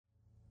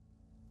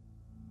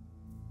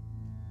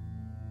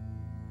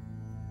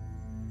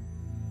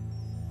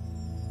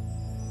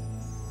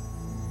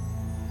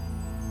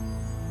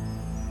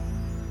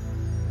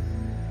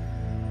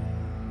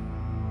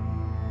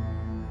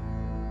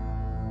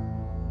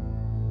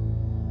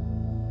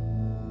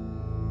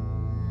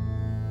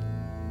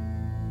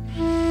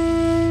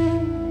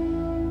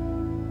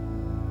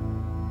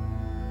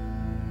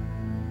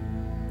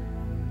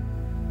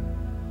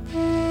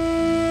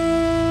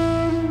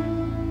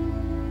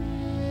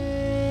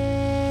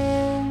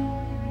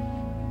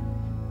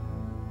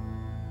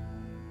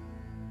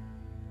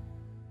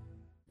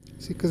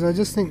See, because I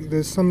just think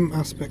there's some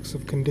aspects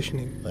of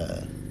conditioning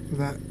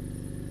that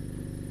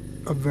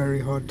are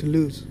very hard to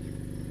lose.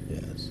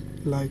 Yes.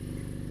 Like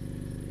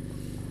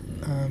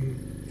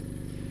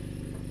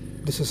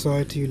the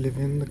society you live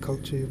in, the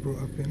culture you're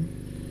brought up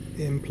in,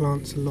 it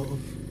implants a lot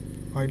of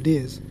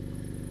ideas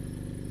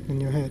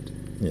in your head.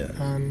 Yeah.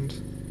 And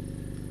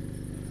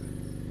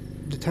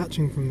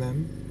detaching from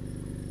them,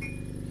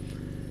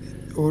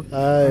 or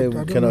I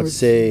don't cannot know,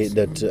 say it's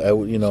that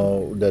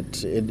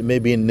that it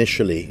maybe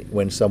initially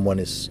when someone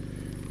is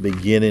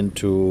beginning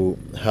to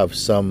have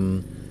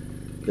some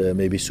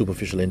maybe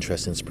superficial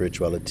interest in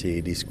spirituality,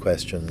 these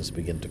questions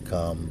begin to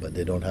come, but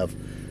they don't have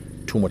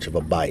too much of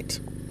a bite.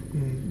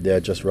 They're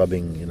just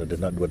rubbing,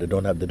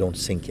 they don't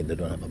sink in, they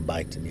don't have a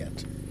bite in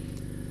yet.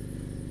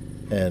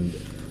 And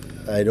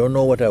I don't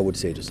know what I would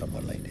say to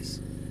someone like this.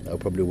 I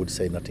probably would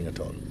say nothing at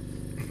all.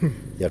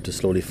 You have to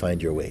slowly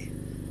find your way.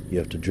 You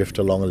have to drift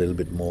along a little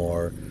bit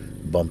more,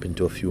 bump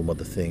into a few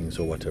other things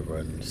or whatever,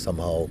 and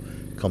somehow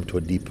come to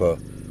a deeper,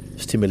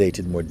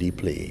 stimulated more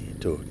deeply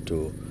to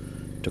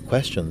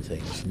question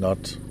things,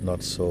 not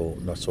so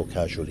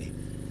casually.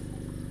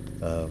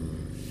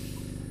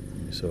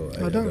 So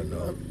I don't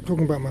know.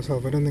 Talking about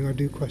myself, I don't think I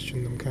do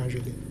question them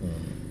casually.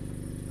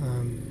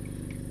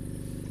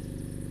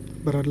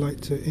 But I'd like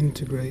to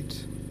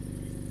integrate.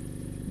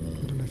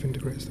 I don't know if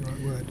integrate is the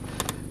right word.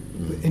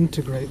 But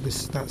integrate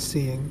that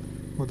seeing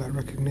or that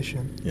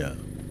recognition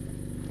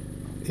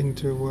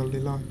into worldly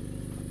life.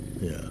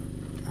 Yeah.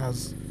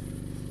 As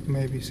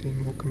maybe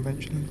seen more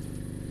conventionally.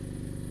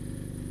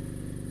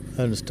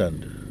 I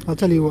understand. I'll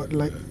tell you what,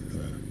 like,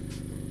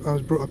 I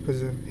was brought up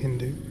as a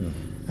Hindu,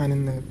 and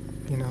in the,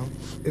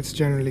 it's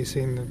generally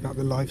seen about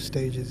the life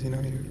stages, you're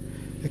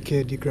a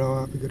kid, you grow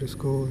up, you go to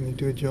school, and you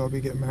do a job,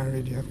 you get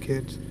married, you have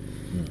kids,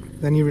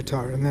 then you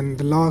retire, and then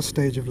the last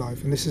stage of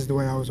life, and this is the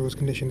way I was always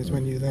conditioned, is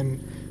when you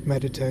then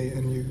meditate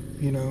and you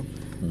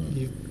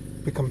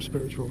become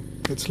spiritual.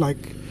 It's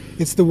like,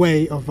 it's the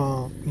way of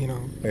our,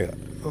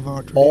 of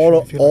our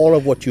tradition. All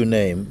of what you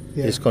name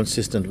is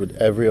consistent with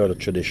every other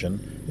tradition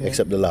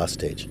except the last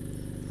stage.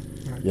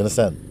 Right. You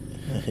understand?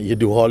 Yeah. You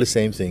do all the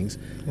same things.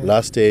 Yeah.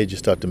 Last stage, you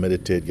start to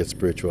meditate, get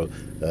spiritual.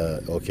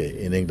 Okay,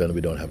 in England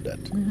we don't have that.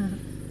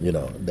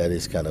 That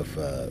is kind of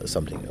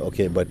something.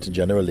 Okay, but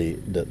generally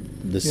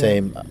the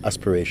same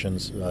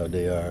aspirations,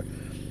 they are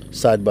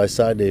side by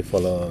side. They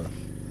follow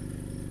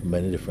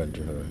many different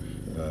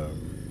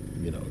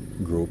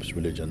groups,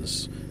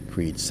 religions,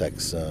 creeds,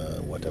 sects,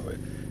 whatever.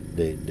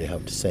 They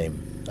have the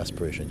same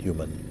aspiration,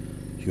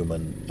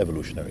 human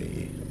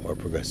evolutionary or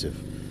progressive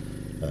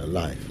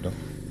life.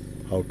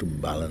 How to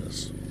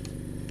balance?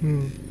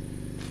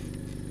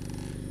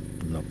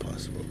 Not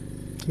possible.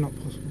 It's not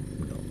possible.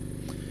 No.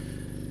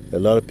 A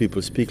lot of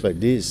people speak like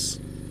this,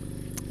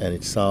 and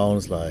it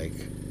sounds like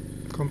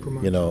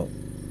compromise.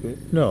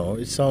 No,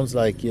 it sounds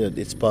like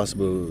it's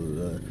possible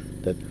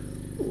that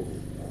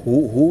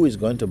who is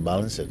going to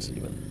balance it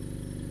even?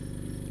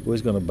 Who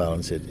is going to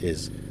balance it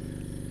is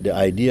the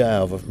idea I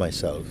have of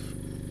myself.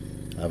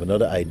 I have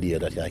another idea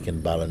that I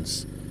can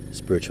balance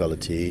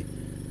spirituality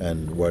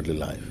and worldly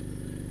life.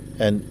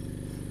 And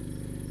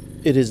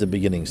it is the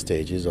beginning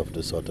stages of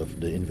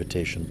the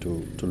invitation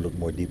to look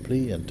more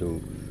deeply and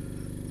to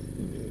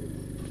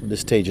the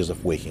stages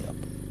of waking up,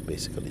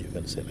 basically, you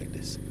can say like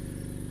this.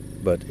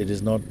 But it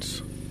is not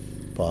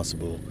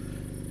possible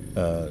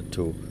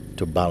to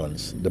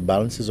balance. The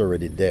balance is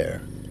already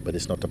there, but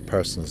it's not a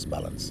person's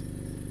balance.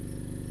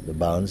 The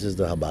balance is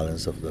the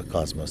balance of the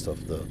cosmos,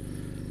 of the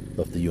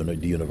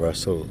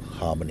universal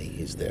harmony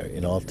is there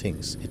in all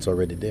things. It's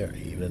already there.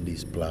 Even in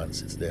these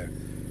plants, it's there.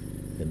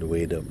 In the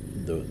way the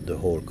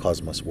whole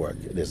cosmos works,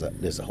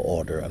 there's a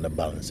order and a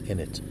balance in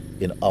it.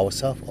 In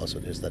ourselves also,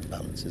 there's that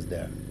balance is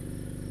there.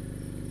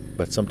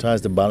 But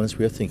sometimes the balance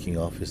we are thinking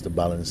of is the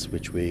balance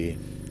which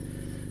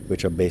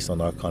are based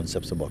on our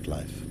concepts about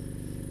life.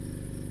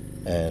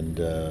 And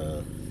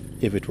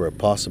if it were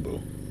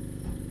possible,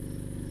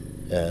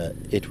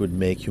 it would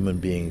make human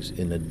beings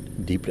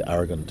deeply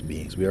arrogant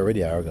beings. We are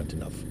already arrogant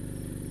enough,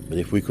 but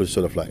if we could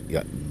sort of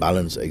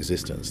balance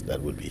existence,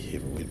 that would be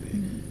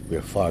we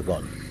are far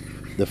gone.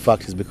 The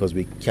fact is, because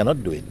we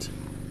cannot do it,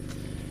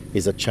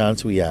 is a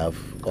chance we have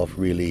of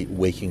really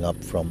waking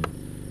up from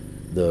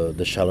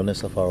the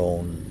shallowness of our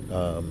own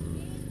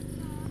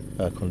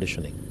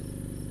conditioning.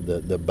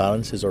 The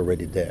balance is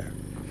already there.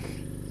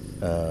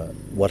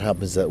 What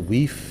happens is that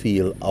we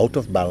feel out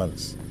of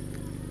balance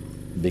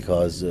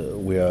because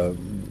we are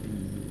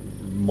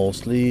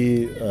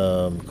mostly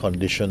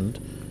conditioned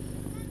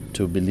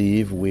to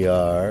believe we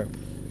are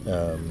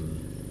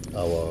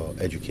our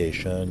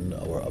education,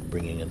 our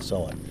upbringing, and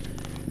so on.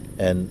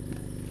 And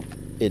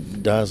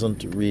it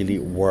doesn't really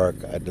work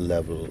at the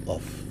level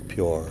of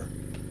pure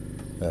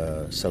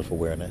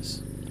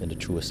self-awareness in the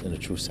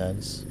true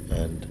sense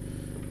and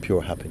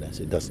pure happiness.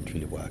 It doesn't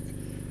really work.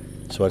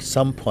 So at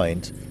some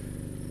point,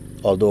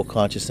 although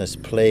consciousness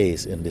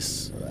plays in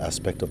this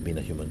aspect of being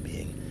a human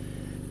being,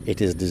 it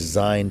is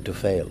designed to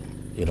fail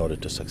in order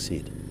to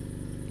succeed.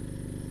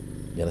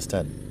 You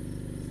understand?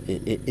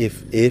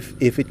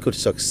 if it could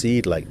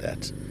succeed like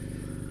that,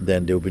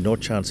 then there will be no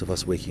chance of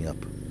us waking up,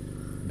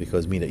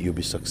 because mean that you'll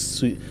be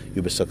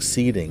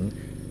succeeding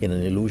in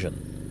an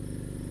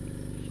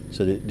illusion.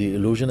 So the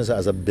illusion is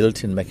as a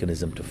built-in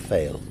mechanism to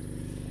fail,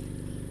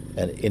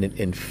 and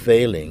in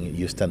failing,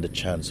 you stand a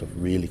chance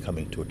of really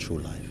coming to a true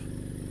life.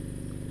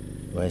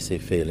 When I say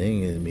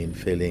failing, I mean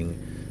failing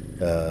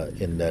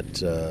in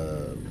that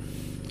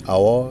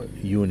our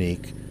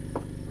unique,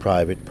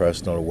 private,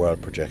 personal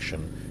world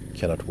projection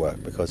cannot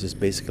work, because it's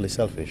basically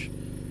selfish.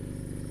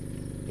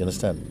 You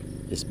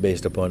understand? It's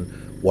based upon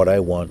what I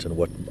want and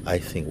what I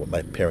think, what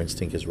my parents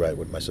think is right,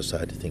 what my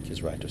society think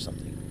is right or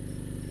something.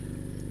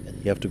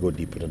 And you have to go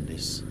deeper than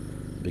this,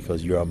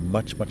 because you are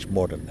much, much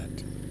more than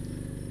that.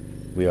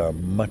 We are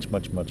much,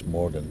 much, much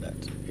more than that.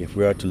 If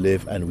we are to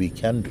live, and we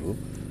can do,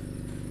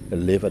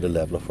 live at the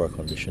level of our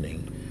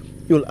conditioning,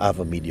 you'll have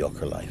a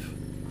mediocre life.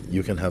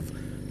 You can have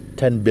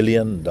 $10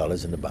 billion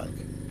in the bank,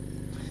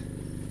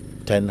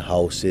 10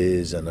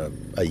 houses and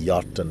a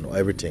yacht and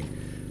everything,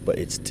 but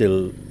it's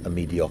still a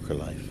mediocre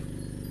life.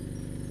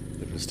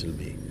 It will still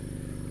be.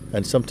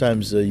 And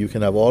sometimes you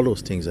can have all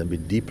those things and be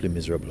deeply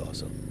miserable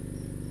also.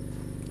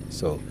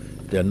 So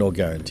there are no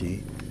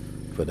guarantee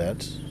for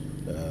that.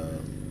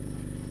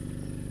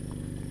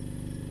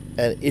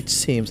 And it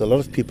seems a lot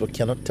of people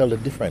cannot tell the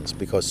difference,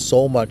 because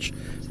so much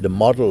the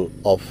model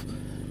of,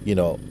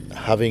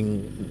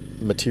 having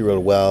material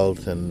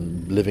wealth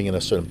and living in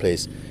a certain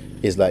place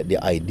is like the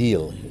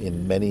ideal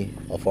in many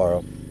of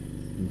our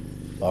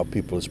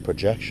people's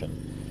projection,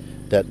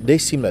 that they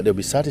seem like they'll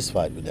be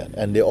satisfied with that,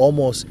 and they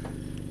almost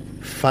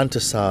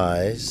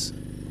fantasize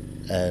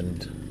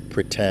and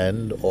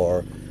pretend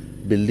or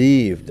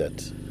believe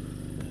that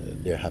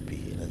they're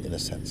happy in a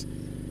sense,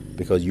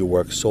 because you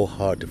work so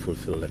hard to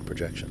fulfill that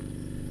projection.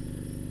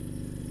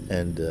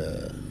 And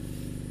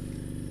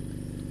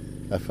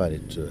I find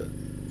it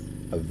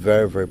a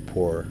very, very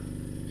poor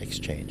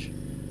exchange.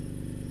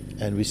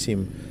 And we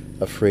seem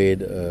afraid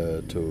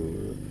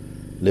to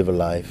live a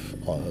life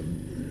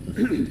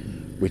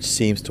which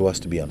seems to us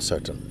to be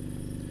uncertain.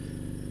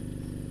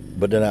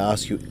 But then I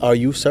ask you, are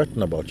you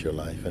certain about your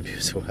life? And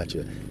people say, well,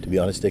 to be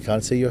honest, they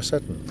can't say you're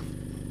certain.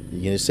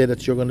 You can say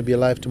that you're going to be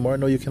alive tomorrow?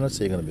 No, you cannot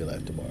say you're going to be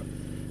alive tomorrow.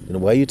 Then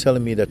why are you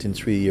telling me that in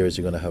 3 years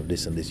you're going to have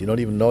this and this? You don't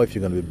even know if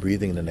you're going to be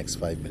breathing in the next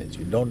 5 minutes.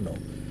 You don't know.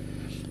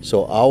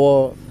 So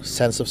our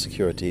sense of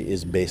security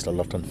is based a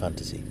lot on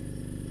fantasy,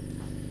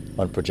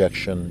 on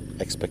projection,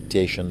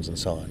 expectations, and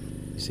so on.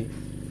 You see?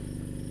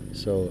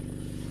 So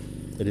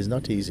it is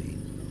not easy.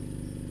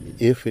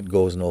 If it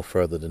goes no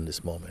further than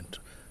this moment,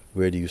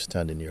 where do you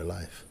stand in your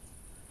life?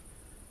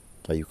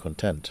 Are you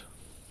content?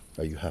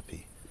 Are you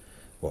happy?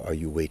 Or are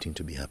you waiting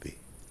to be happy?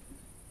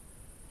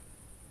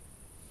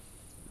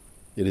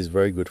 It is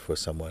very good for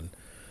someone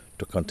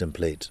to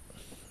contemplate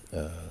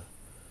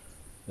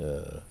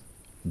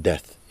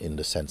death in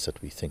the sense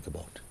that we think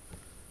about.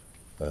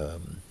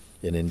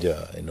 In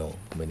India, I know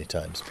many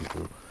times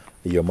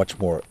you're much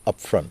more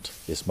upfront.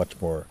 It's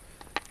much more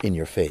in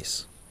your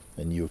face,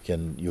 and you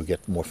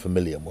get more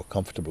familiar, more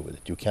comfortable with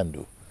it. You can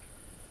do.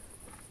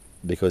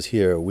 Because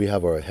here we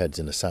have our heads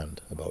in the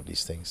sand about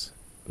these things.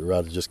 We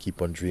rather just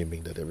keep on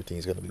dreaming that everything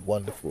is going to be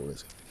wonderful.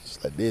 It's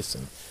just like this,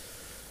 and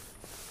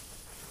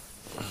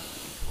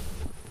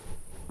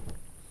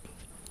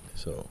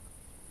so.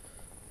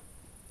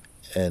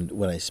 And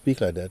when I speak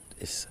like that,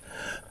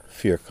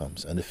 fear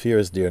comes, and the fear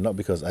is there not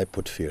because I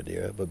put fear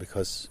there, but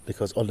because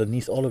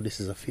underneath all of this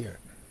is a fear.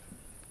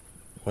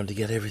 I want to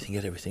get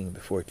everything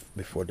before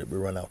we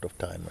run out of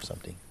time or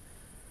something.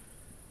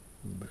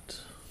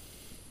 But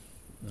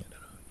I don't know.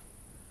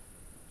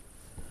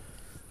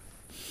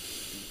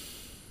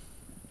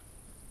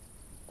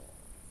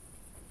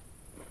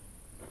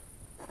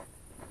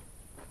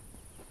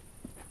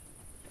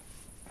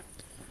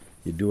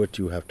 You do what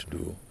you have to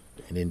do.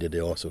 In India,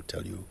 they also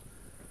tell you,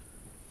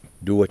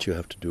 do what you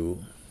have to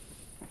do,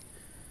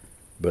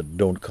 but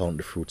don't count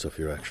the fruits of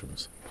your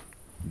actions.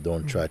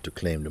 Don't try to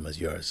claim them as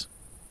yours.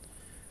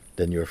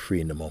 Then you're free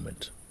in the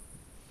moment.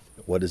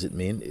 What does it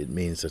mean? It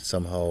means that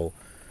somehow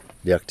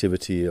the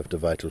activity of the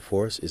vital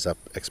force is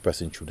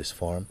expressing through this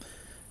form,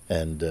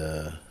 and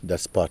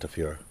that's part of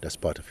your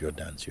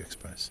dance you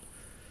express.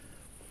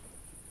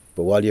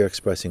 But while you're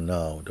expressing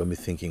now, don't be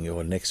thinking,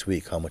 oh, next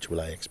week, how much will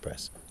I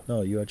express?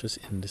 No, you are just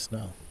in this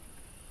now.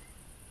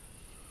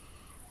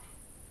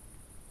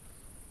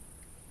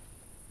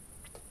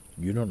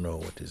 You don't know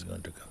what is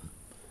going to come.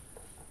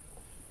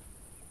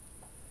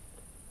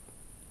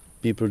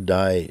 People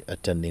die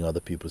attending other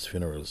people's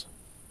funerals.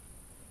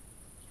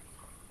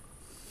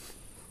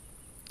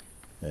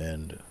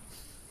 And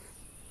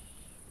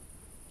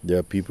there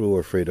are people who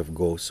are afraid of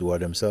ghosts who are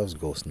themselves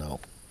ghosts now.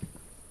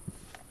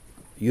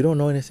 You don't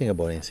know anything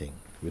about anything.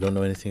 We don't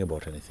know anything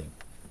about anything.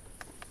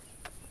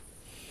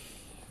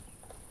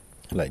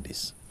 Like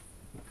this.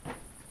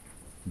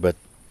 But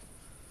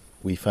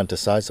we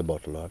fantasize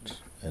about a lot,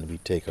 and we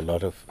take a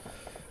lot of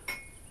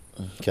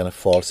kind of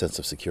false sense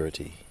of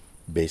security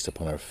based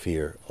upon our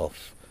fear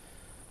of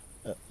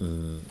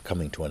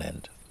coming to an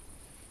end.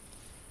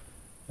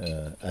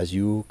 as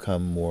you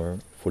come more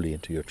fully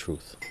into your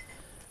truth,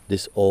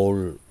 this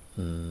all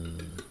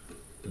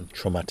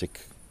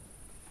traumatic,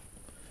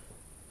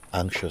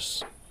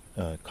 anxious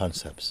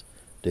concepts,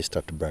 they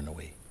start to burn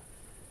away,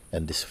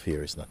 and this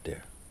fear is not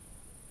there.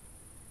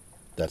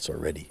 That's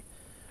already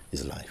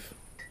is life.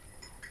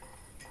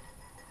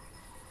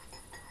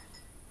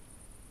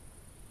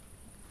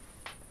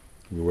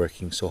 We're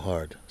working so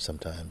hard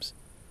sometimes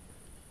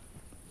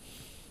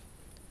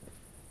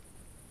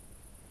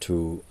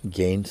to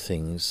gain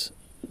things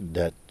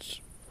that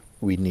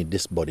we need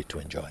this body to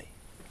enjoy.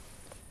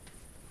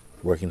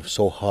 Working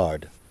so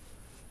hard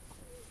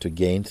to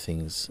gain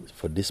things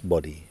for this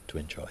body to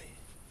enjoy.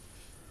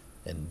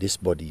 And this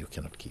body you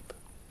cannot keep.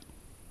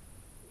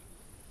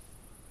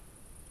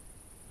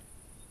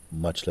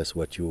 Much less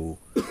what you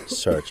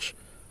search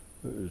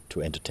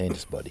to entertain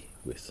this body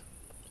with.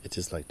 It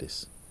is like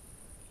this.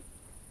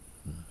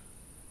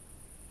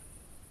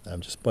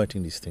 I'm just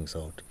pointing these things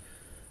out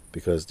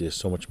because there's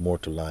so much more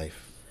to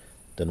life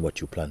than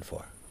what you plan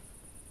for,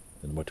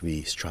 than what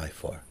we strive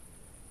for.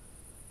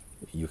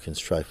 You can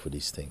strive for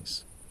these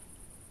things.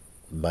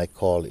 My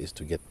call is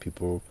to get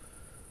people.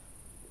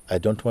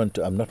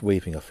 I'm not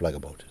waving a flag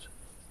about it.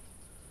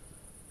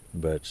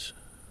 But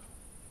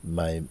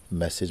my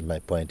message, my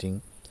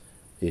pointing,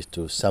 is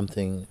to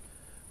something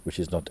which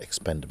is not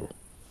expendable.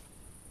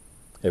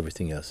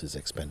 Everything else is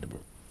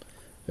expendable.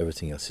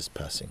 Everything else is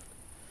passing.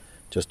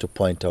 Just to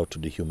point out to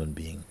the human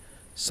being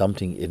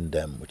something in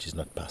them which is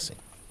not passing.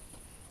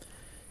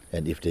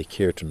 And if they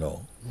care to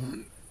know,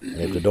 and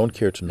if they don't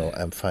care to know,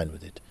 I'm fine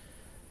with it.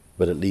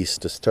 But at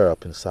least to stir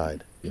up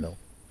inside,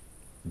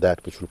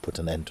 that which will put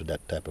an end to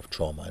that type of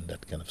trauma and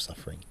that kind of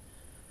suffering.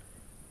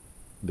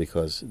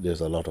 Because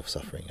there's a lot of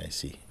suffering I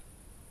see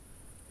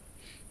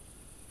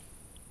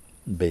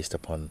based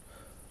upon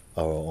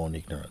our own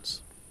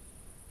ignorance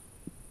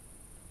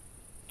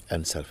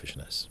and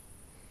selfishness.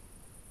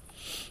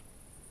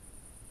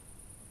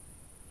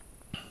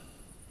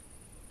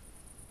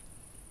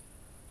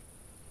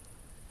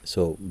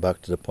 So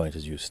back to the point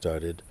as you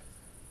started,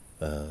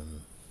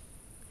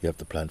 you have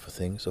to plan for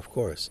things, of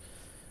course.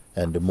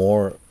 And the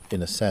more,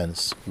 in a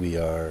sense, we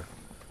are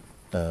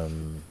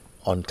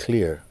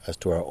unclear as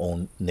to our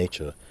own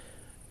nature,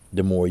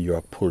 the more you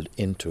are pulled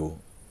into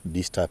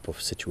these type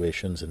of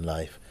situations in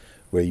life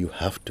where you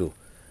have to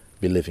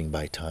be living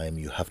by time,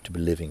 you have to be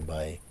living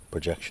by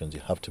projections,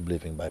 you have to be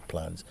living by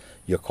plans.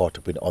 You're caught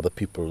up in other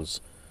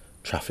people's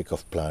traffic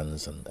of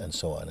plans and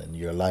so on, and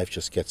your life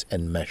just gets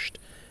enmeshed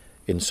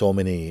in so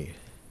many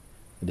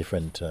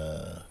different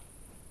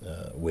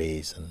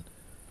ways and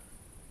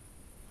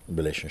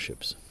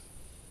relationships.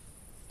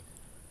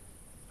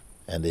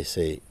 And they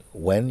say,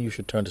 when you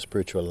should turn to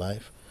spiritual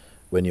life?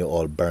 When you're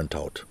all burnt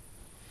out,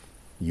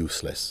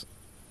 useless,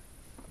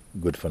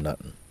 good for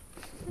nothing.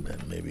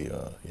 Then maybe,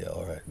 all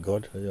right,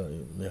 God,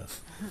 yeah.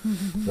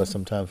 Got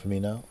some time for me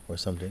now or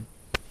something?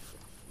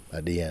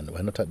 At the end.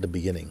 Why not at the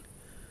beginning?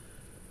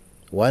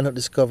 Why not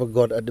discover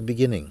God at the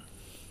beginning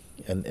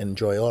and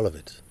enjoy all of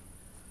it?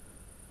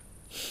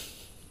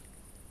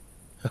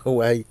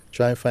 Why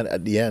try and find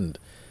at the end,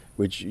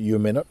 which you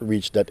may not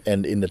reach that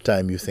end in the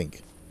time you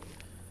think?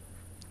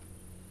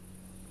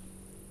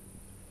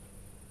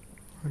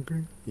 I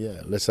agree.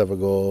 Yeah, let's have a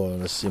go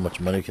and let's see how much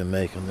money you can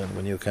make, and then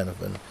when you're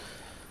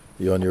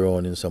you're on your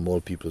own in some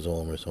old people's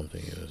home or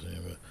something,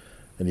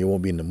 and you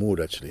won't be in the mood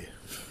actually.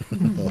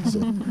 Also,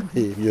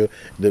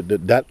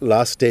 that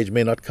last stage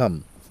may not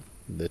come,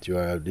 that you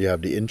have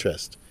the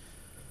interest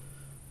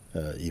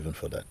even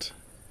for that.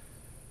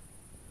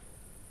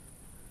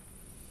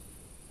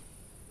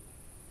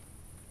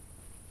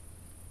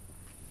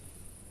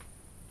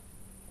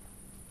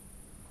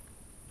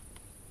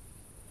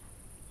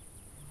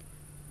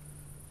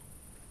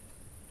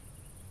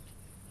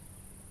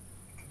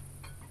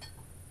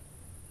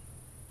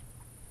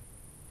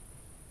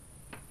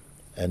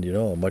 And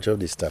much of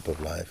this type of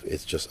life,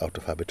 it's just out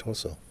of habit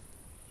also.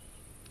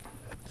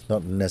 It's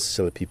not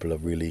necessarily people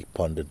have really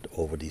pondered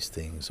over these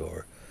things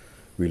or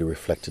really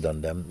reflected on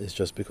them. It's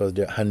just because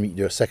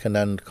they're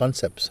second-hand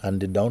concepts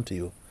handed down to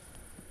you.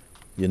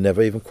 You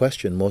never even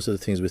question. Most of the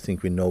things we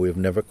think we know, we've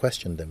never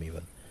questioned them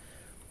even.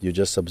 You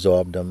just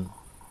absorb them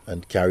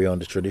and carry on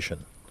the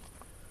tradition.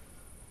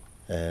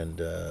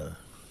 And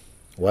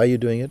why are you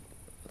doing it?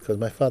 Because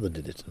my father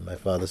did it, and my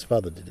father's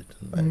father did it,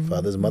 and my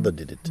father's mother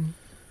did it.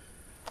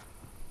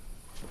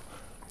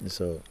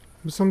 So,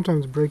 but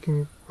sometimes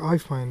breaking, I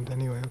find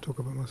anyway, I'll talk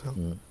about myself,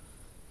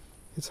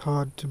 it's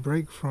hard to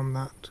break from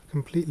that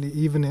completely,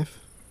 even if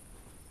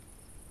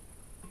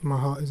my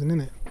heart isn't in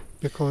it,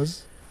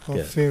 because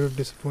of fear of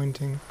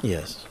disappointing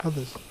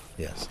others.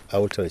 Yes, I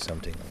will tell you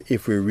something.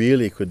 If we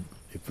really could,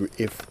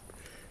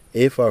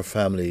 if our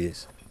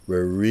families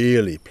were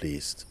really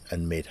pleased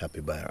and made happy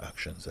by our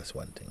actions, that's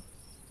one thing.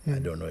 I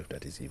don't know if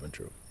that is even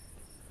true.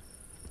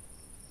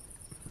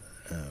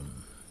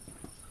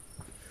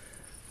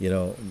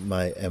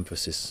 My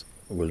emphasis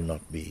will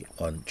not be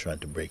on trying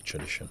to break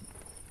tradition.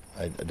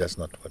 That's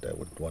not what I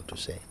would want to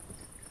say.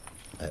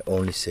 I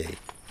only say,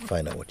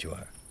 find out what you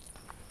are.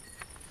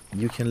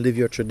 You can live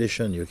your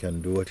tradition. You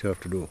can do what you have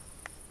to do.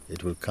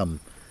 It will come.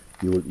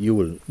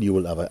 You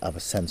will have a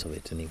sense of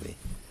it anyway.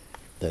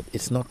 That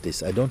it's not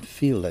this. I don't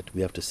feel that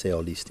we have to say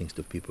all these things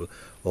to people.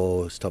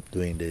 Oh, stop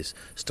doing this.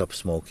 Stop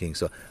smoking.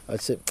 So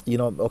I'd say,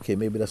 okay,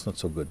 maybe that's not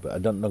so good. But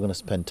I'm not going to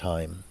spend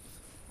time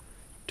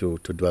to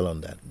dwell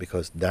on that,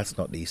 because that's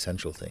not the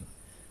essential thing.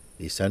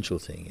 The essential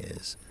thing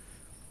is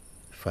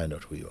find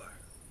out who you are.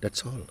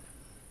 That's all.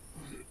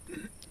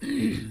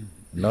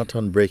 Not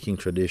on breaking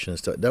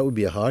traditions. That would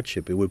be a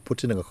hardship. It would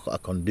put in a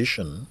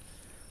condition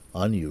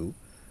on you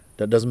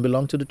that doesn't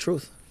belong to the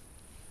truth.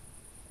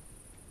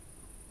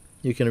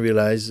 You can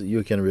realize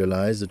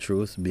the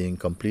truth being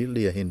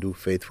completely a Hindu,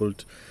 faithful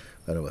to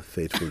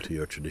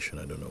your tradition.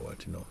 I don't know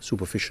what,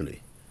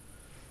 superficially.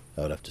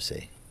 I would have to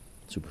say,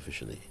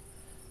 superficially,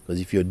 because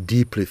if you're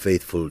deeply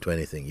faithful to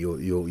anything,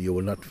 you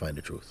will not find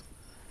the truth.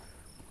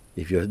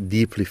 If you're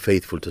deeply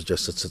faithful to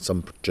just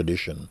some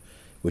tradition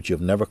which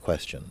you've never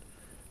questioned,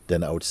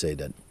 then I would say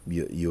that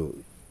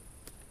you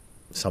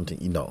something,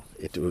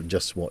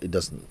 it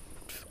doesn't,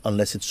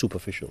 unless it's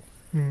superficial.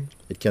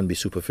 It can be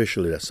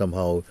superficial that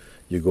somehow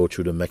you go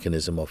through the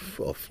mechanism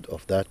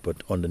of that,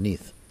 but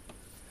underneath,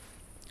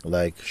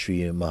 like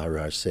Sri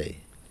Maharaj say,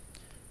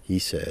 he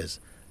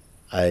says,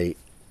 I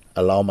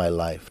allow my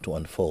life to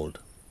unfold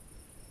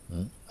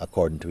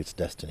according to its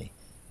destiny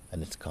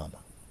and its karma.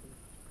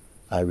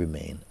 I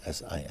remain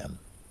as I am.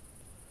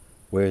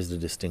 Where is the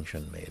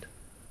distinction made?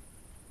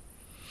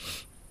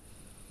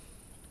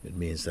 It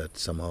means that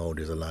somehow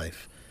there's a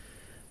life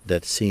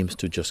that seems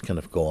to just kind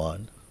of go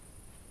on.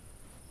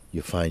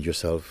 You find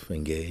yourself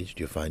engaged,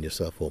 you find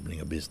yourself opening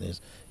a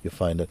business, you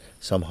find that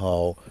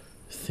somehow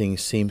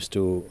things seems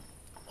to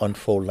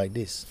unfold like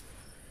this.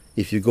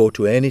 If you go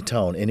to any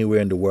town, anywhere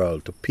in the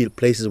world, to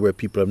places where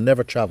people have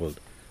never traveled,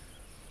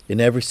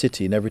 in every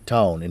city, in every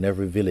town, in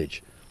every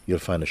village, you'll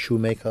find a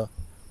shoemaker,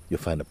 you'll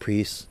find a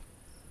priest,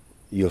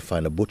 you'll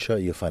find a butcher,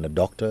 you'll find a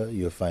doctor,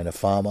 you'll find a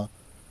farmer.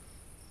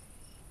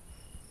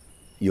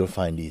 You'll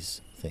find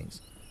these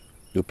things.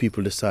 Do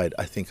people decide,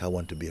 I think I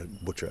want to be a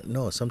butcher?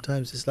 No,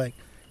 sometimes it's like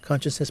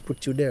consciousness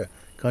puts you there.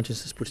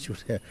 Consciousness puts you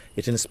there.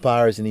 It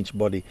inspires in each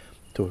body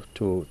to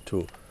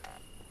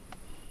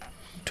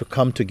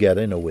come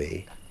together in a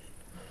way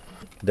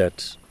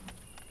that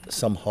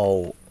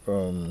somehow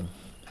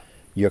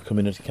your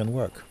community can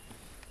work.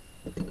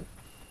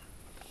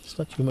 It's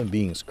not human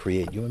beings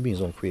create. Human beings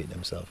don't create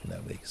themselves in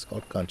that way. It's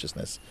called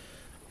consciousness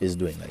is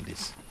doing like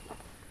this.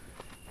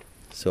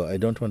 So I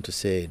don't want to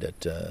say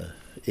that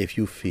if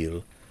you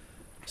feel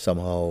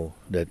somehow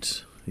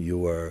that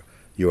you're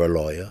a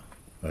lawyer,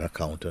 an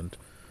accountant,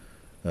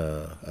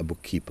 a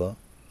bookkeeper,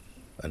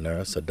 a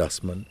nurse, a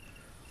dustman,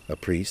 a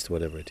priest,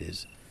 whatever it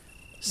is,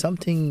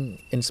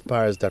 something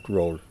inspires that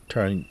role.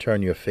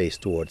 Turn your face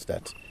towards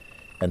that,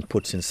 and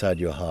puts inside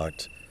your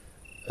heart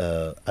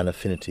an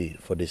affinity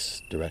for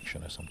this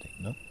direction or something.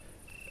 No,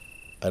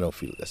 I don't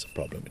feel there's a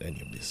problem with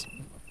any of this.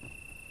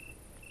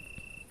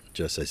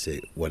 Just I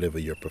say, whatever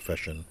your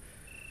profession,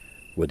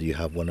 whether you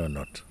have one or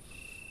not,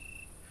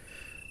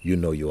 you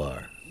know you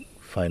are.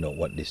 Find out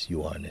what this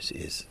you-are-ness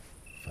is.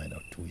 Find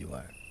out who you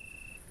are.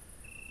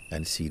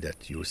 And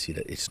you'll see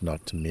that it's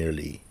not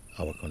merely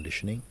our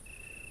conditioning,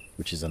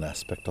 which is an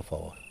aspect of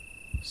our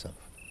self.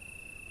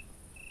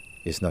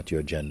 It's not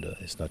your gender,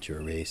 it's not your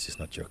race, it's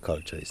not your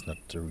culture, it's not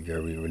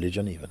your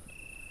religion even.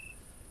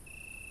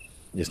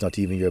 It's not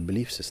even your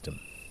belief system.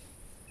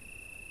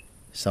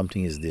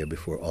 Something is there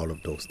before all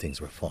of those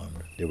things were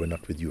formed. They were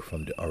not with you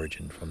from the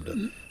origin,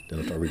 they're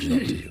not original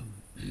to you.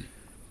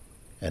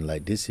 And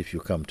like this, if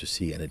you come to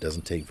see, and it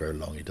doesn't take very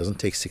long, it doesn't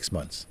take 6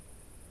 months.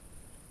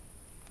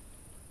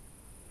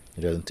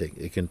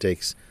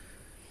 It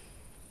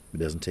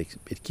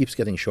keeps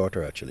getting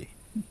shorter actually.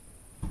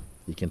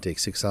 It can take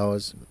 6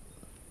 hours,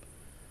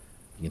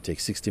 it can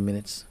take 60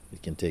 minutes,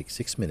 it can take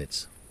 6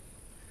 minutes,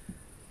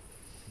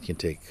 it can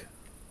take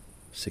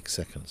 6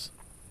 seconds.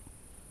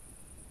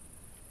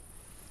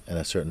 And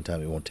at a certain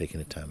time, it won't take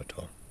any time at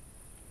all.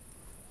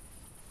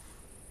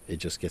 It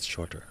just gets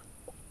shorter.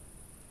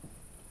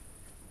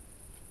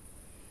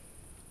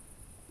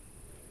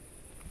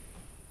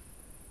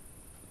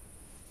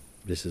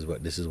 This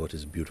is what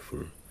is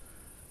beautiful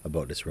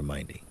about this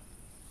reminding.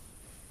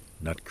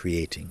 Not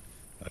creating,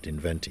 not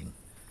inventing,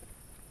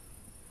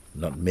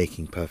 not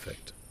making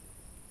perfect,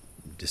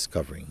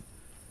 discovering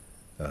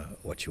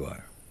what you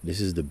are.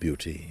 This is the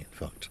beauty, in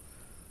fact,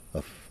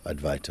 of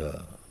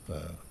Advaita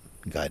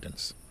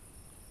guidance.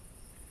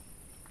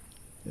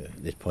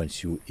 It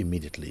points you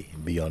immediately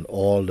beyond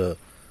all the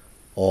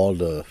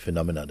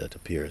phenomena that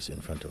appears in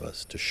front of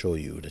us to show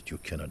you that you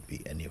cannot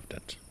be any of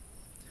that.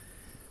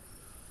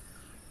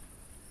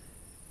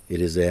 It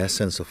is the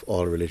essence of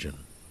all religion.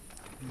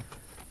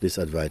 This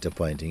Advaita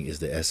pointing is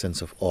the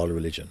essence of all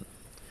religion.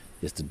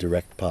 It's the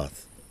direct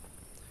path.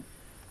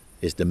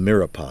 It's the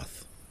mirror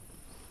path.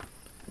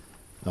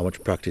 How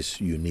much practice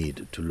you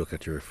need to look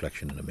at your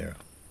reflection in the mirror.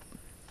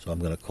 So I'm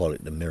going to call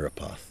it the mirror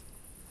path.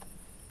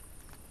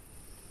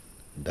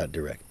 That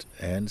direct.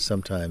 And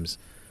sometimes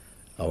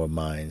our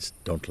minds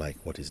don't like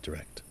what is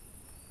direct.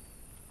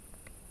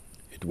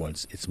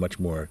 it's much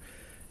more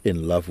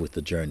in love with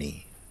the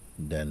journey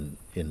than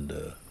in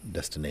the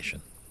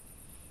destination.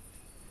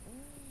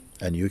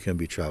 And you can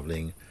be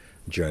traveling,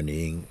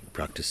 journeying,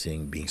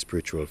 practicing, being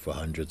spiritual for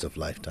hundreds of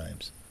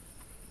lifetimes.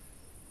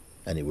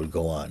 And it will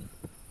go on.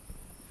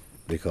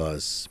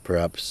 Because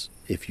perhaps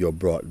if you're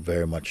brought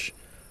very much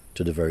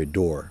to the very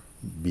door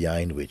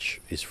behind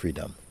which is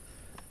freedom,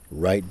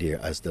 right there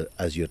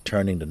as you're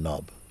turning the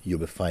knob, you'll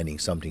be finding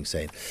something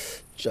saying,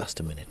 just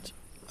a minute,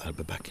 I'll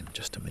be back in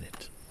just a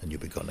minute, and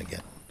you'll be gone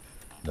again,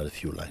 not a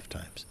few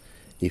lifetimes.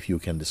 If you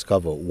can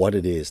discover what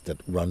it is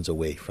that runs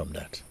away from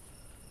that.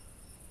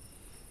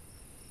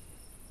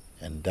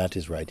 And that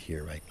is right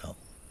here, right now.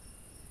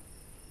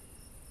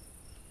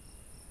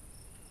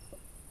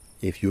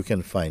 If you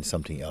can find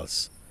something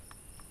else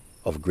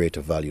of greater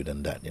value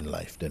than that in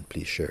life, then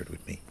please share it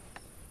with me.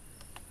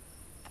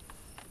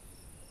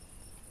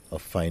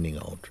 Of finding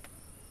out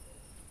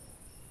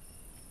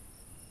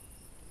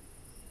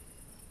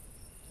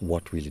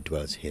what really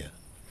dwells here.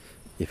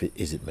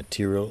 Is it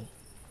material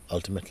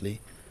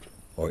ultimately,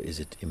 or is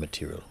it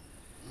immaterial?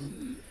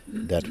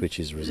 That which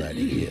is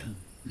residing here,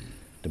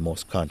 the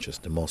most conscious,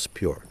 the most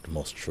pure, the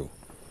most true.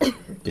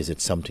 Is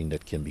it something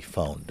that can be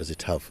found? Does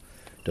it have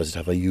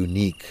a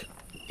unique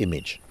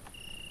image?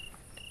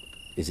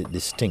 Is it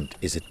distinct?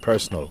 Is it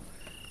personal?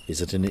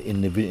 Is it an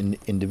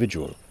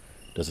individual?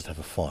 Does it have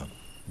a form?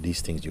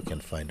 These things you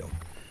can find out.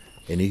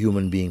 Any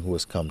human being who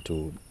has come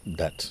to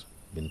that,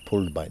 been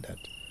pulled by that,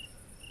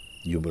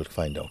 you will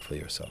find out for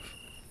yourself.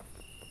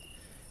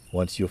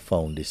 Once you've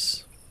found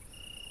this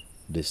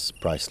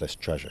priceless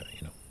treasure,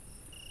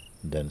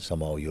 then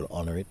somehow you'll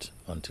honor it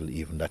until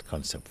even that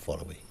concept fall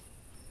away.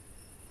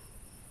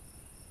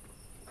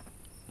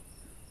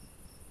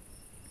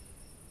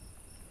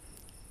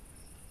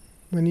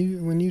 When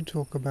you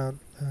talk about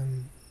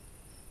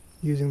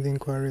using the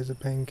inquiry as a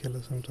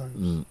painkiller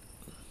sometimes,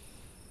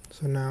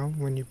 so now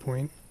when you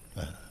point,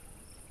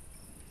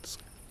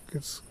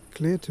 it's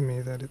clear to me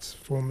that it's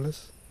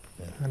formless,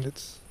 and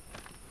it's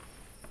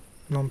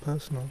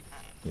non-personal,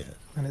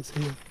 and it's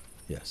here.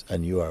 Yes,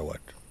 and you are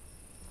what?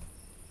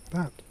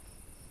 That.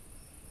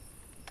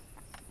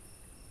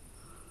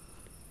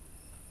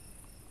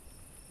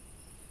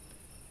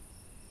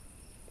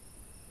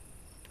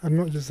 I'm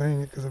not just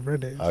saying it because I've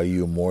read it. Are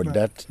you more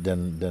that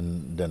than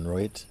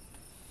Rohit?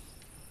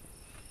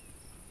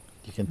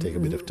 You can take a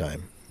bit of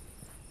time.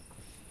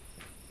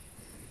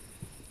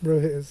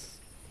 Rohit is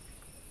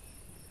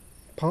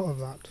part of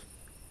that.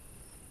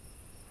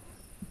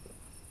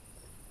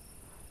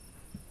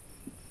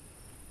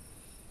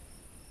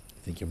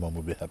 I think your mom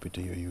will be happy to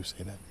hear you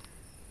say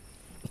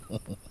that.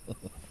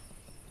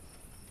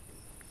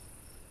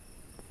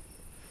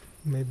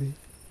 Maybe.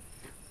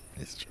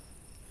 It's true.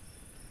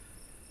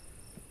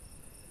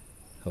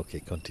 Okay,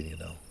 continue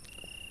now.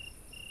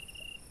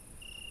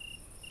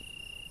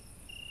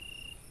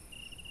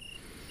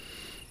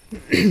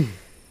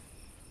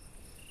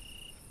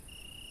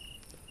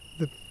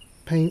 The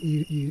pain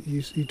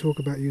you talk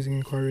about using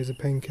inquiry as a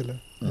painkiller.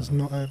 That's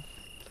not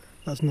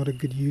a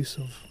good use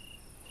of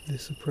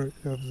this approach,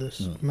 of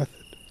this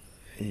method.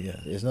 Yeah,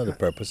 it's not the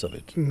purpose of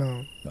it.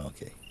 No.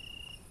 Okay.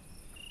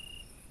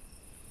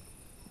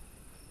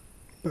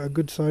 But a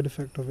good side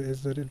effect of it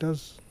is that it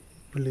does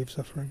relieve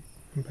suffering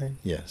and pain.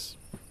 Yes.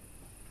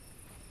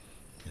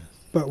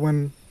 But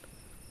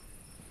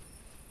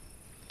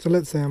so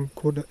let's say I'm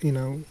caught,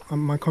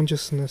 my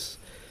consciousness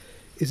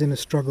is in a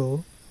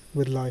struggle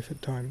with life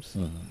at times.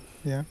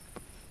 Yeah?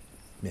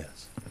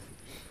 Yes.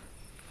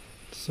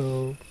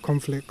 So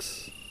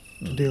conflicts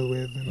to deal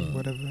with and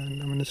whatever,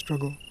 and I'm in a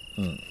struggle.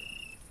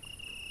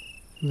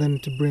 Then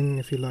to bring,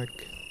 if you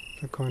like,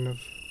 a kind of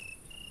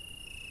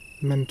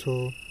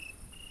mental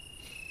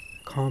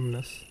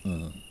calmness,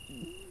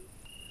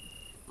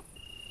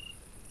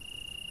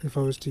 if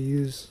I was to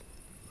use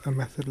a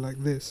method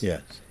like this,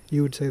 yes,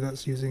 you would say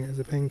that's using it as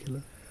a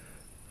painkiller.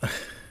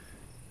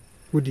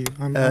 Would you?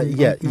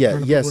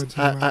 Yes.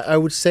 I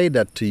would say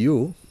that to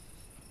you.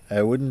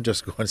 I wouldn't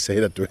just go and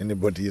say that to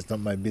anybody. It's not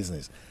my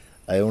business.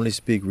 I only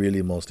speak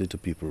really mostly to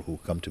people who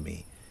come to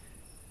me,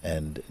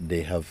 and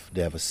they have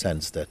a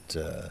sense that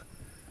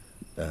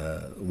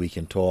we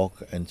can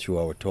talk, and through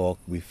our talk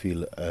we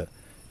feel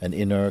an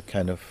inner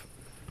kind of,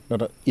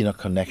 not an inner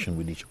connection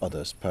with each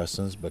other's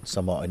persons, but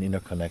somehow an inner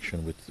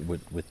connection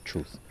with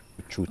truth,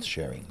 with truth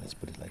sharing. Let's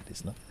put it like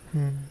this, no?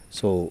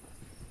 So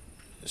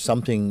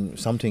something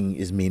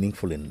is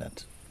meaningful in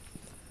that.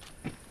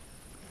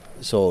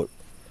 So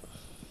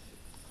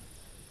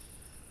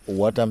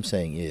what I'm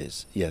saying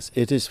is, yes,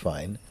 it is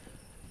fine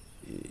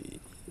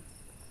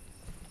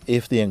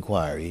if the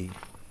inquiry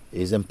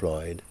is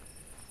employed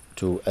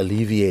to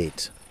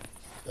alleviate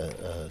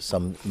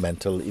some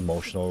mental,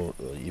 emotional,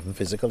 even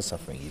physical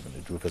suffering,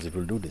 because it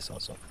will do this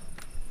also.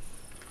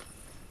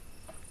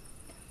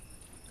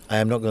 I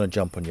am not going to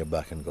jump on your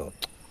back and go,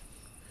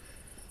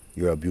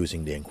 you're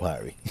abusing the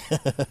inquiry.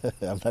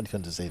 I'm not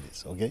going to say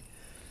this, okay?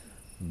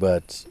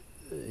 But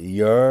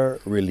your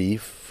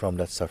relief from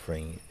that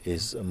suffering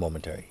is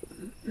momentary.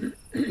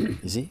 You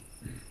see?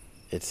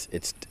 It's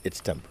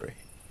temporary.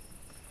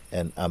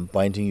 And I'm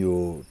pointing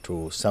you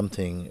to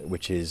something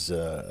which is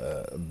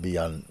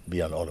beyond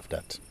all of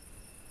that.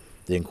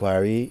 The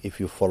inquiry, if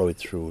you follow it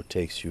through,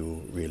 takes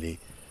you really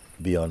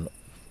beyond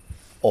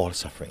all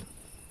suffering.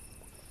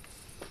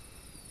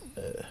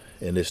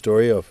 In the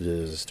story of,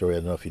 there's a story, I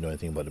don't know if you know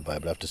anything about the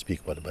Bible. I have to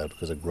speak about the Bible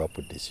because I grew up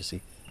with this, you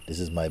see. This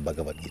is my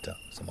Bhagavad Gita,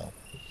 somehow.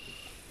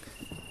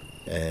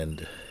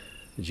 And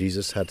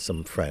Jesus had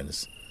some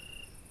friends,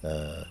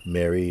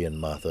 Mary and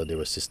Martha, they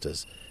were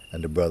sisters,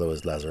 and the brother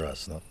was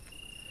Lazarus, no?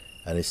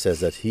 And it says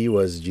that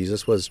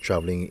Jesus was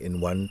traveling in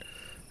one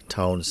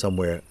town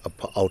somewhere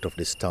out of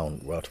this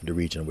town, out of the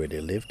region where they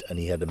lived, and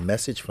he had a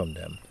message from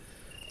them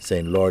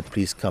saying, Lord,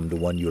 please come, the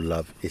one you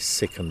love is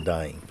sick and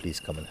dying, please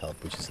come and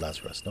help, which is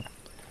Lazarus, no?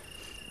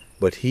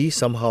 But he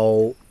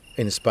somehow,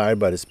 inspired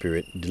by the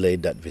Spirit,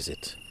 delayed that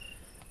visit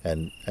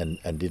and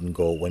didn't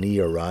go. When he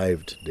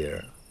arrived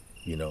there,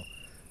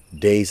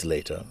 days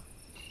later,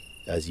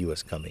 as he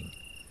was coming,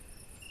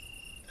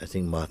 I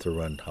think Martha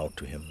ran out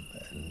to him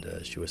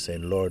and she was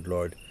saying, Lord,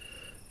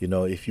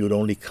 if you'd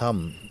only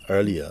come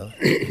earlier,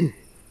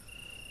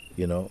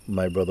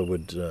 my brother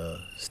would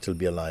still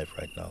be alive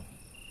right now.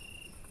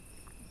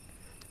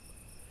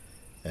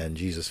 And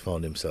Jesus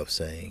found himself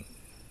saying,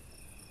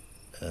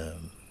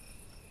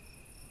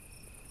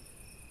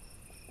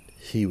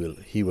 he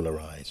will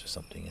arise or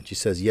something. And she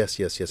says,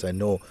 yes, I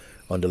know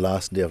on the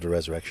last day of the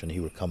resurrection he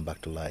will come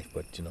back to life.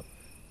 But,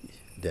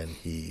 then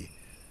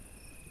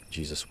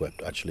Jesus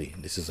wept. Actually,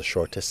 this is the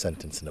shortest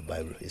sentence in the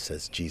Bible. It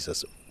says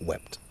Jesus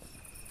wept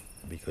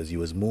because he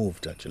was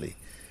moved, actually,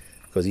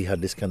 because he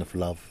had this kind of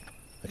love,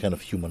 a kind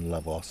of human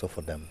love also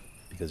for them,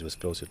 because he was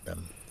close with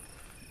them.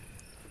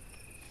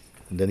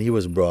 And then he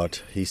was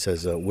brought. He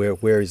says,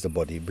 where is the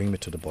body? Bring me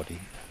to the body.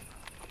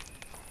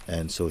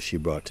 And so they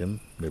brought him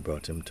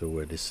to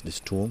where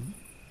this tomb.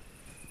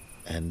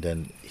 And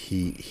then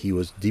he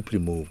was deeply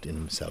moved in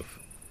himself.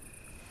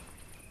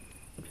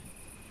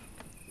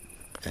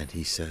 And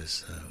he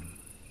says,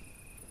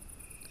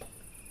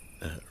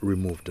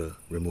 remove the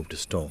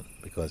stone,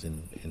 because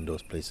in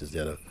those places they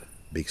had a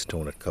big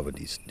stone that covered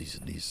these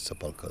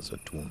sepulchres or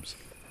tombs.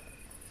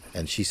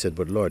 And she said,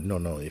 but Lord,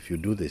 no, if you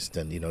do this,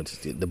 then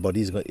the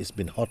body it's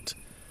been hot,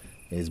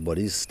 and his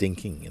body is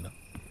stinking,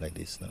 like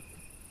this, no?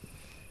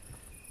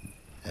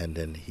 And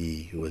then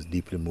he was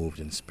deeply moved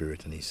in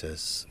spirit, and he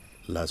says,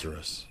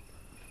 Lazarus,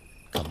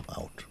 come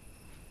out.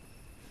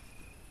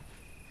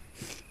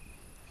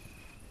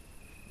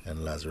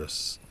 And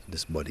Lazarus,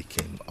 this body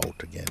came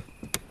out again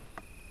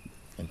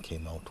and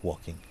came out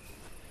walking.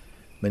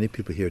 Many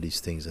people hear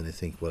these things and they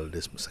think, well,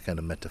 this is a kind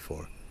of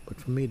metaphor.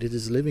 But for me, this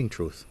is living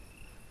truth.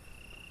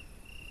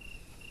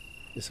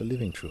 It's a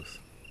living truth.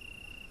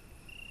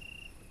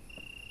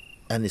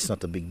 And it's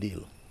not a big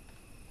deal.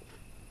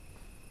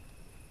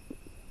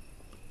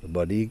 The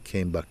body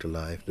came back to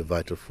life, the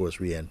vital force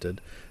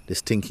re-entered, the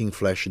stinking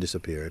flesh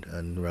disappeared,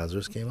 and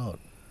Lazarus came out.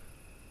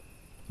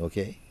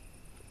 Okay?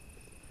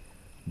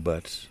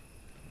 But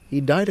he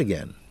died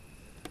again,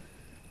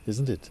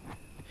 isn't it?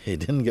 He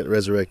didn't get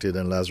resurrected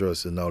and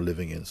Lazarus is now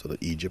living in sort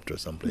of Egypt or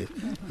someplace.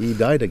 He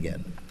died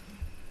again.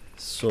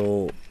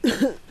 So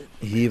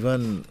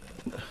even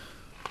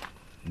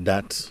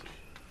that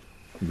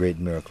great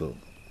miracle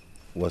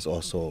was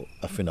also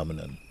a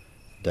phenomenon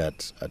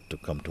that had to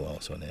come to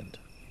also an end.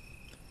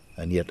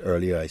 And yet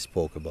earlier I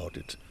spoke about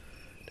it,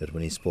 that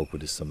when he spoke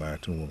with the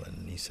Samaritan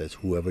woman, he says,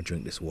 whoever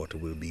drink this water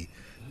will be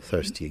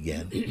thirsty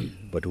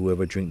again, but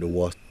whoever drink the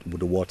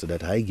water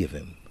that I give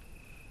him,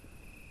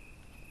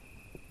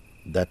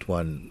 that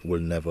one will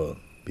never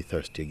be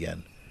thirsty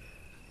again.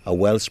 A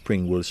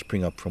wellspring will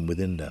spring up from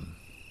within them,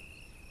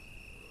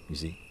 you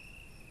see.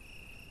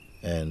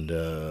 And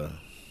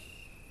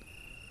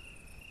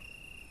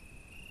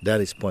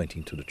that is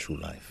pointing to the true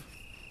life.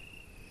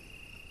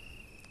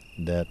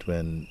 That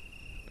when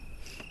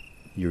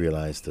you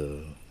realize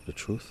the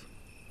truth,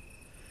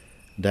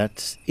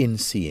 that in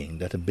seeing,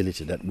 that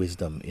ability, that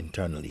wisdom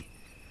internally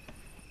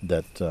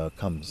that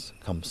comes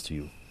to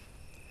you,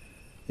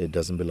 it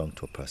doesn't belong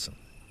to a person.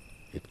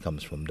 It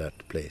comes from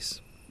that place,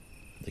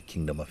 the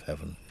kingdom of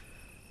heaven,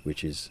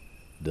 which is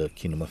the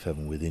kingdom of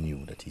heaven within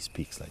you, that he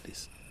speaks like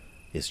this.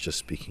 It's just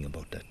speaking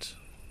about that.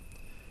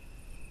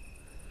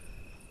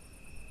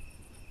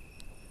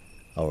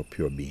 Our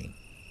pure being.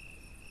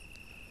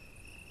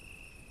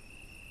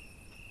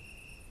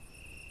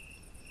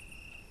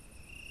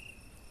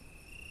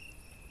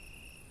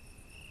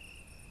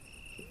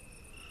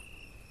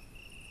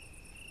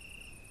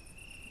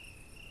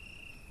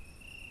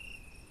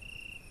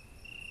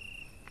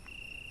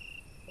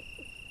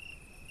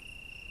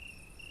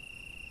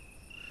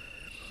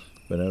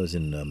 When I was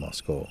in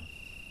Moscow,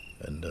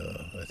 and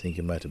I think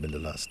it might have been the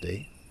last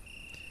day,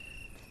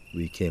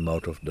 we came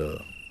out of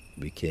the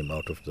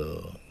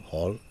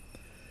hall,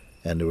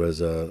 and there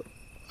was a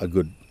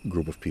good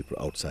group of people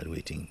outside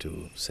waiting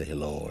to say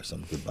hello or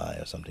some goodbye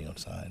or something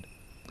outside.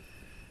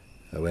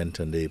 I went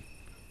and they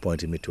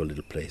pointed me to a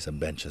little place, a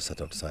bench. I sat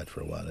outside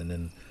for a while, and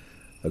then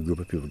a group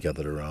of people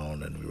gathered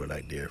around, and we were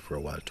like there for a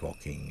while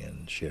talking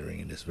and sharing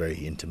in this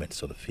very intimate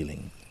sort of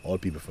feeling, all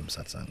people from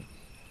satsang.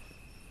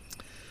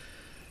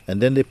 And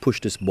then they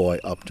pushed this boy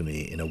up to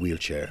me in a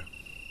wheelchair.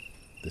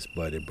 This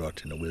boy they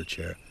brought in a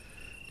wheelchair.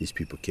 These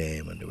people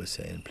came and they were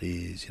saying,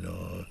 please,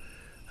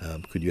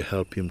 could you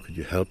help him? Could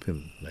you help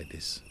him? Like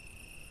this.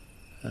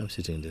 I'm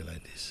sitting there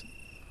like this.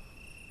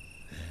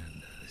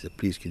 And they said,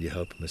 please, could you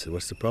help him? I said,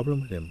 what's the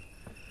problem with him?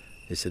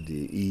 They said,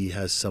 he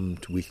has some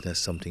weakness,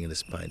 something in his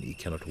spine. He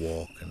cannot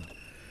walk. And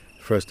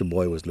first the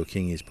boy was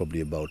looking, he's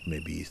probably about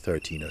maybe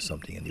 13 or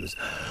something, and he was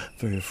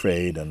very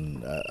afraid.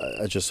 And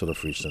I just sort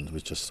of reached and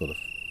we just sort of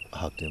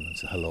hugged him and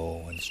said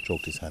hello and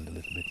stroked his hand a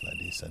little bit like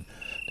this. And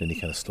then he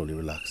kind of slowly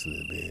relaxed a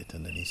little bit.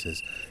 And then he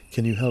says,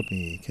 can you help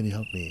me? Can you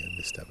help me? And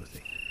this type of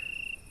thing.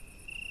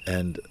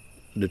 And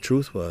the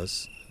truth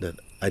was that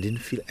I didn't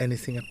feel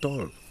anything at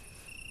all.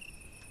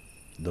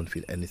 Don't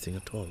feel anything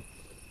at all.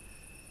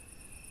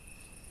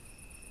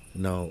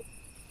 Now,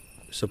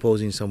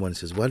 supposing someone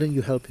says, why don't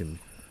you help him?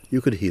 You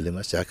could heal him.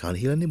 I say, I can't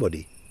heal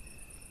anybody.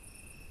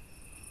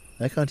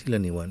 I can't heal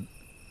anyone.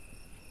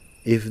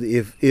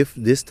 If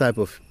this type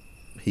of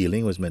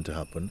healing was meant to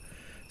happen,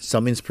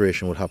 some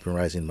inspiration would happen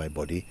rise in my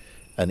body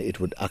and it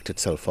would act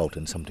itself out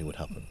and something would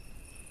happen.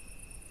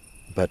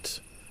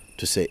 But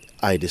to say,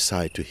 I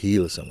decide to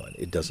heal someone,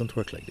 it doesn't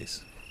work like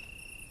this.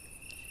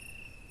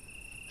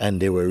 And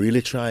they were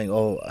really trying,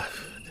 I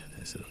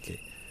said,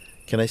 okay,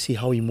 can I see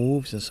how he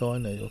moves and so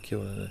on? Okay,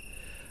 well,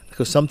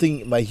 because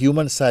something, my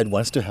human side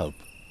wants to help.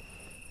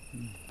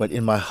 But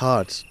in my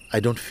heart, I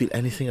don't feel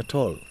anything at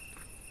all.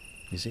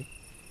 You see?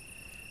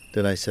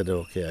 Then I said,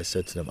 okay, I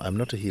said to them, I'm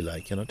not a healer, I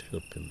cannot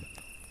help him.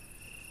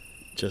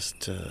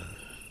 Just,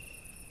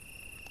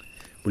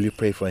 will you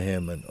pray for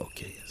him? And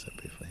okay, yes, I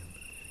pray for him.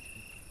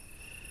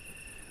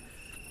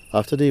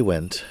 After they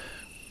went,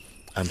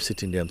 I'm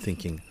sitting there, I'm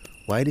thinking,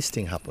 why this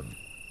thing happened?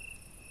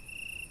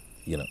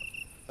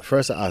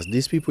 First I asked,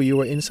 these people you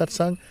were in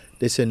satsang?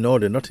 They said, no,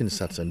 they're not in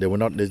satsang. They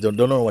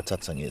don't know what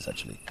satsang is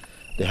actually.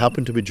 They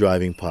happened to be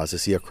driving past, they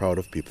see a crowd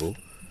of people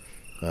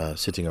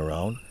sitting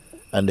around,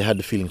 and they had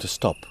the feeling to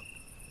stop.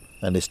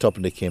 And they stopped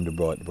and they came to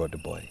brought the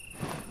boy.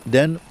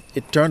 Then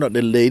it turned out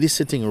the lady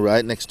sitting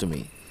right next to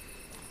me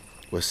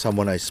was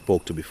someone I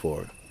spoke to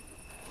before.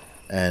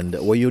 And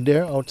were you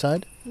there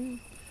outside? Mm.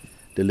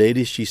 The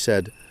lady, she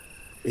said,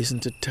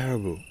 isn't it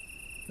terrible?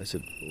 I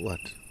said, what?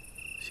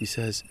 She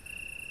says,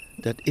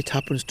 that it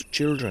happens to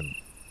children.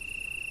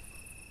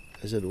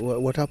 I said,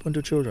 what happened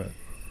to children?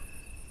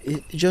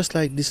 Just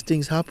like these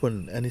things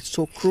happen, and it's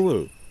so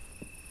cruel.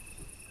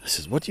 I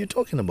said, what are you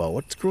talking about?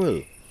 What's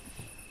cruel?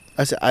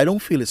 I said, I don't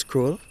feel it's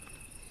cruel.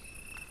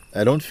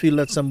 I don't feel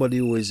that somebody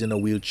who is in a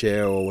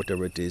wheelchair or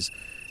whatever it is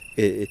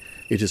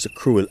a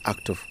cruel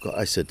act of God.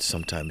 I said,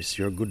 sometimes it's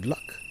your good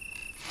luck.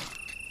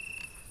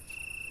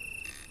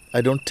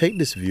 I don't take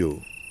this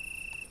view.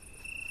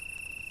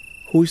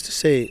 Who is to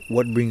say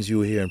what brings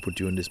you here and put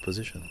you in this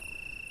position?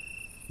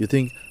 You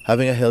think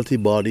having a healthy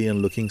body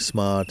and looking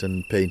smart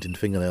and painting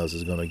fingernails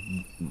is going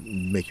to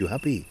make you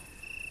happy?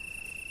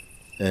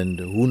 And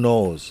who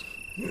knows?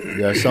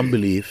 There are some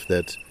belief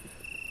that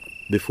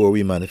before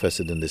we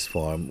manifested in this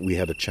form, we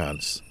had a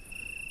chance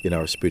in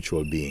our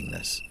spiritual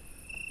beingness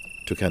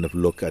to kind of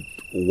look at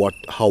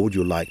how would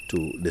you like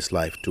this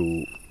life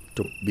to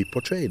be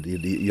portrayed.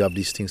 You have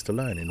these things to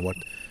learn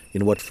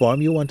in what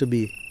form you want to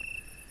be.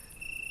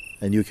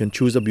 And you can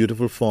choose a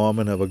beautiful form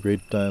and have a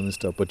great time and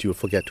stuff, but you'll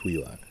forget who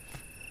you are.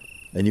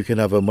 And you can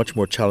have a much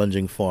more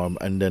challenging form,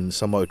 and then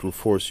somehow it will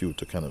force you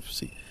to kind of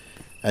see.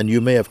 And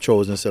you may have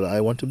chosen and said, I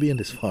want to be in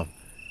this form.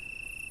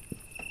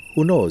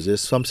 Who knows?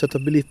 There's some set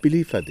of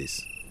belief like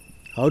this.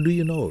 How do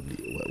you know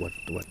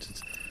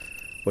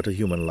what a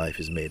human life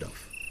is made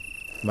of?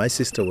 My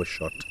sister was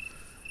shot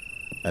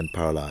and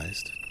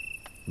paralyzed,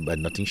 but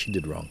nothing she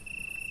did wrong.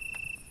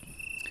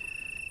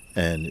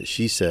 And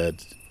she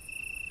said,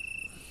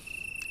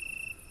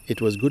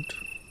 it was good.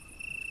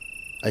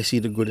 I see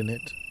the good in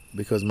it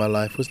because my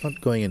life was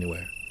not going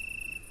anywhere.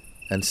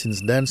 And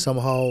since then,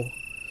 somehow,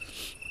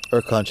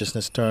 her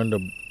consciousness turned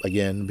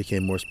again,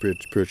 became more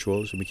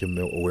spiritual. She became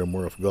aware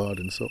more of God,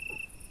 and so.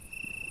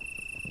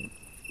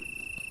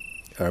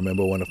 I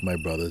remember one of my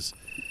brothers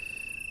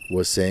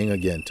was saying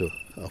again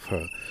of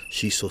her,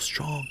 she's so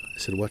strong. I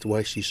said, why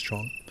is she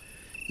strong?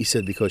 He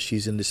said, because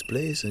she's in this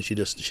place and she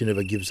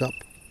never gives up.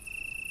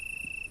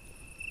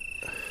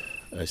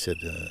 I said,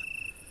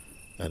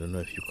 I don't know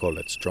if you call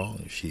that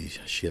strong. She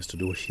has to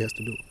do what she has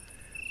to do.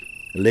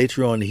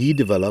 Later on, he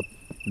developed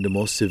the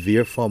most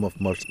severe form of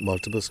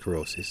multiple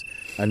sclerosis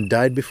and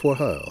died before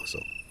her also.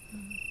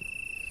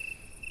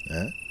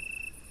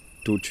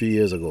 2-3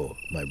 years ago,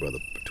 my brother,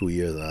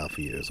 2.5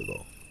 years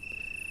ago.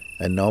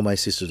 And now my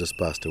sister just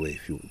passed away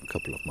a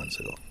couple of months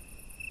ago.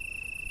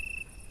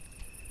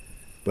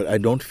 But I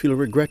don't feel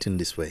regret in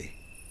this way.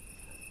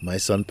 My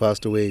son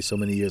passed away so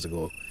many years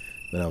ago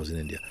when I was in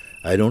India.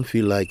 I don't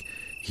feel like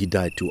he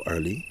died too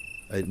early.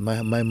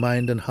 My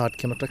mind and heart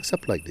cannot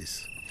accept like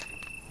this.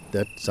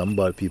 That some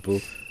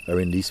people are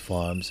in these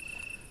farms.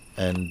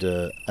 And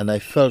I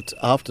felt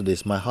after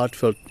this, my heart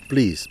felt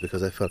pleased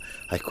because I felt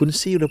I couldn't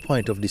see the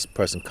point of this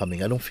person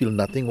coming. I don't feel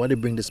nothing. Why they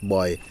bring this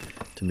boy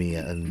to me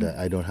and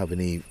I don't have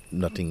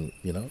nothing,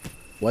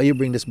 Why you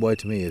bring this boy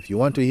to me? If you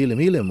want to heal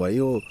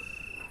him.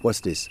 What's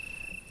this?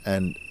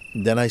 And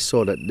then I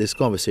saw that this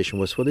conversation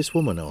was for this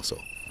woman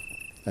also,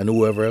 and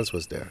whoever else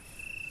was there,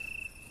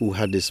 who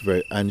had this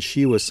and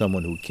she was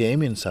someone who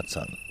came in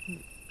satsang.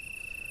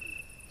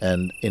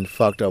 And in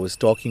fact, I was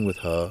talking with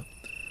her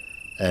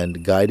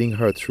and guiding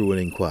her through an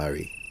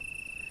inquiry.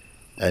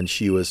 And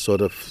she was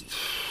sort of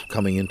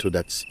coming into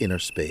that inner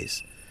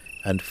space.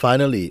 And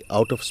finally,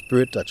 out of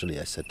spirit, actually,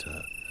 I said to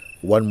her,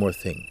 one more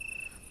thing.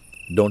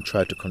 Don't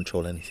try to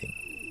control anything.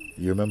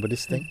 You remember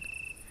this thing?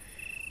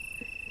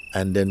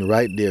 And then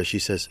right there, she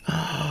says,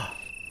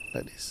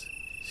 like this.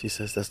 She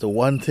says, that's the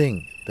one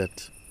thing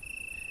that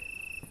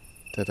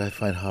I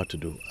find hard to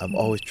do. I'm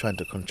always trying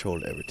to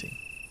control everything.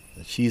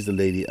 And she's the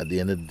lady, at the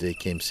end of the day,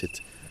 came sit,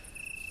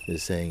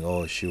 is saying,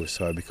 oh, she was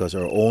sorry because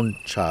her own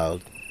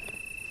child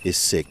is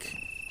sick.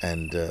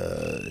 And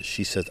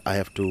she said, I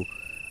have to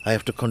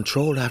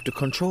control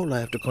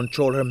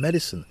her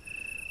medicine.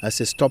 I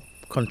said, stop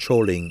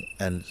controlling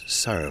and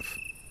serve.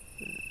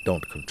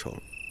 Don't control.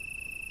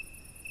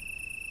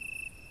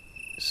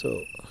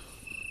 So,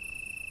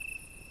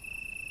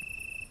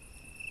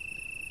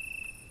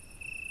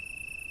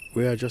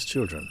 we are just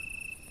children.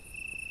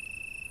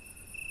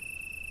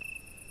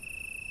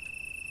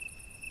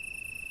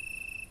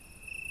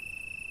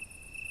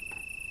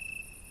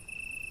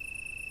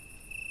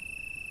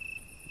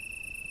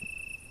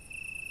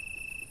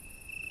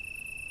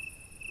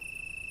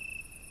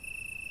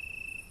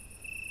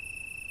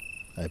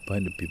 I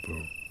point the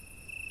people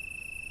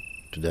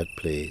to that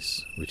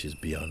place which is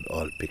beyond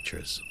all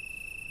pictures,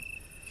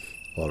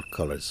 all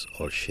colors,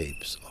 all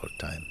shapes, all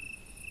time.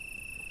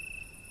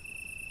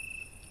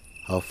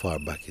 How far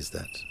back is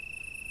that?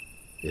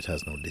 It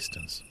has no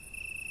distance.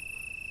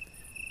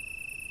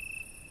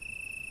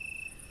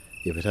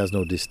 If it has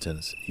no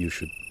distance, you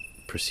should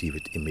perceive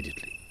it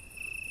immediately.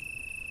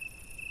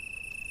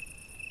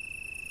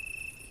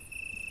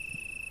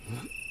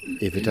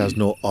 If it has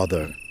no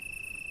other,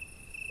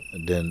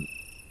 then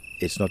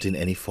it's not in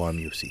any form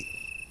you see.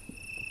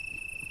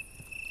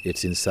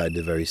 It's inside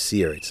the very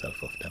seer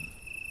itself of them.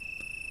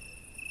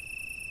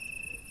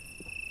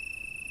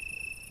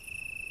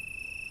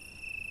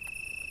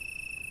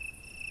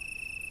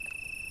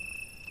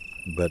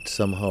 But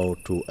somehow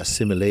to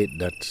assimilate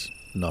that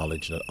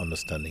knowledge, that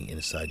understanding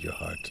inside your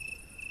heart,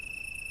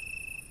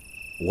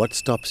 what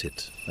stops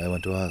it? I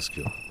want to ask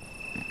you.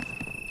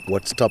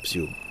 What stops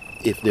you,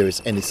 if there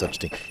is any such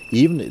thing?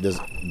 Even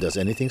does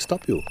anything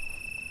stop you?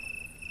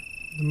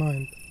 The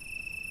mind.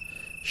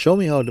 Show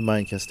me how the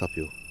mind can stop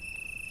you.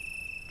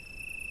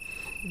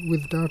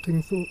 With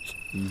doubting thoughts.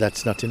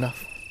 That's not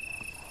enough.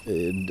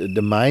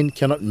 The mind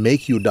cannot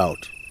make you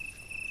doubt.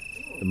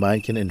 The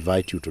mind can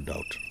invite you to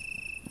doubt.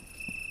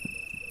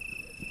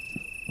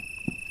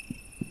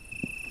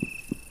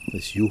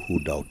 It's you who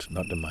doubt,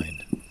 not the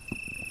mind.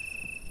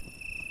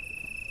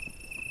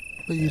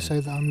 But you say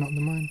that I'm not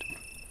the mind.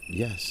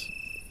 Yes,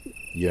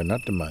 you're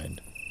not the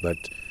mind,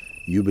 but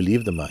you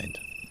believe the mind.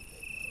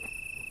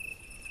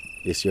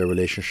 It's your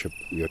relationship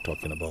you're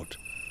talking about,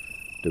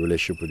 the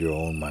relationship with your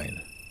own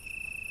mind.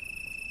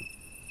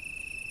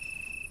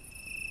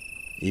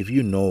 If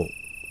you know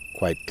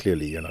quite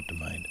clearly you're not the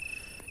mind,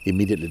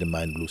 immediately the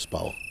mind loses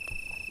power.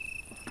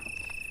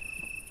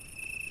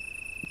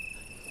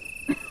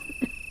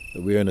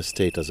 We're in a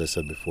state, as I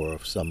said before,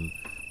 of some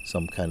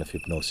kind of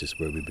hypnosis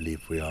where we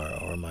believe we are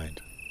our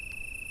mind.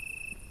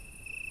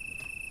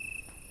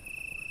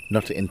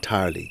 Not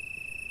entirely.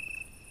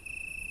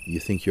 You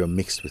think you're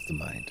mixed with the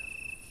mind.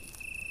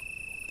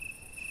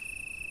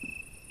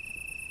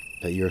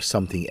 That you're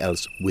something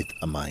else with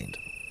a mind.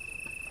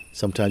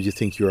 Sometimes you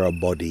think you're a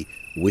body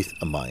with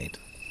a mind,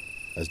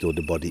 as though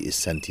the body is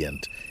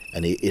sentient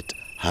and it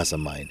has a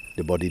mind.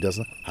 The body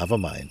doesn't have a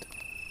mind.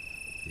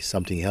 It's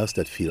something else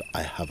that feels,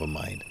 I have a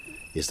mind.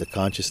 It's the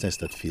consciousness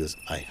that feels,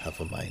 I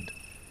have a mind.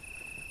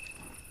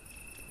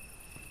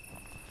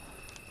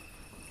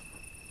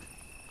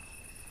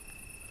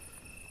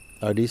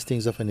 Are these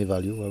things of any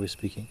value while we're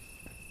speaking?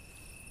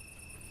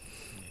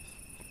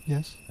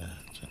 Yes. Yeah.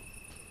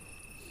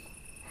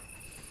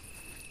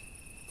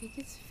 I think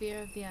it's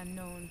fear of the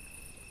unknown.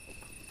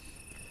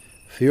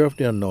 Fear of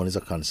the unknown is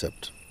a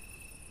concept.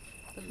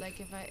 But like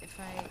if I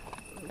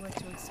were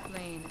to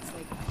explain, it's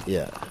like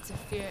it's a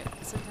fear,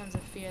 sometimes a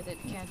fear that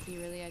can't be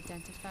really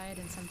identified,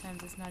 and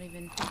sometimes it's not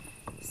even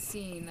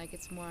seen, like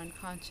it's more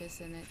unconscious,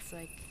 and it's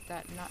like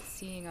that not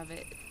seeing of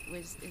it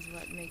is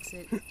what makes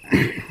it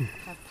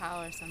have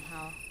power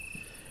somehow.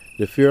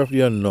 The fear of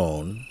the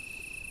unknown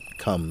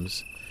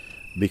comes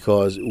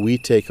because we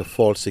take a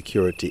false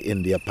security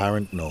in the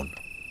apparent known.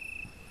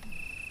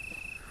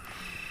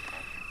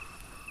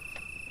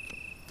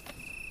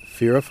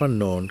 Fear of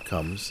unknown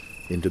comes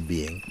into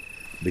being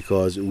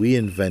because we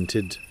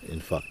invented, in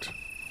fact,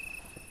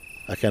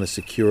 a kind of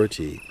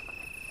security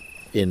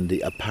in the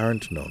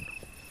apparent known,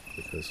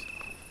 because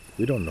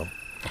we don't know.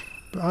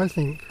 But I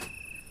think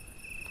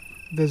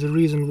there's a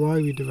reason why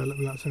we develop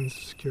that sense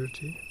of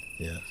security.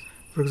 Yes.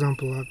 For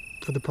example,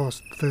 for the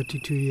past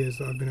 32 years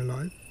that I've been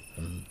alive,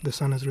 The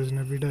sun has risen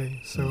every day,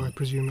 so I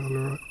presume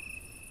it'll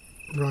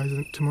rise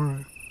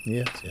tomorrow.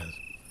 Yes.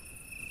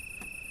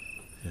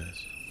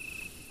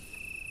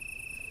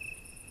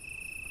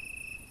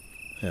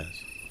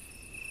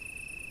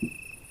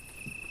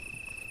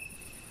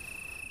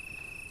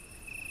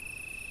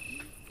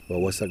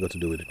 Well, what's that got to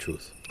do with the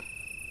truth?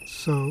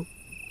 So,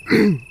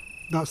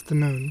 that's the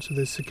known. So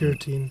there's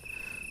security in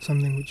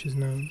something which is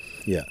known.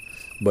 Yeah.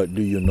 But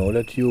do you know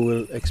that you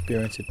will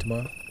experience it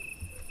tomorrow?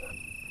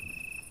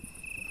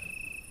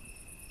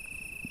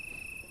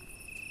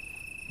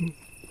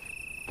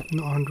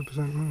 Not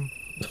 100% known.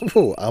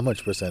 Oh, how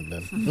much percent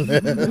then?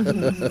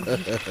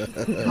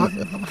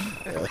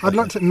 I'd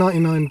like to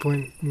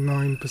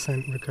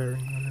 99.9%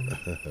 recurring. I don't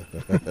know.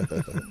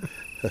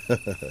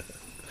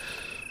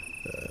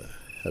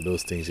 Are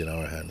those things in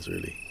our hands,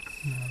 really?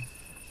 No.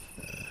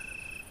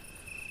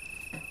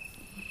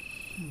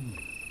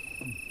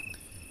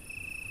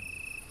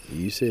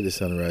 You say the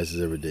sun rises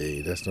every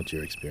day. That's not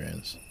your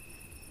experience.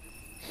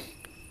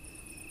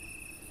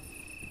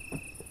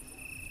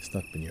 It's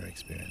not been your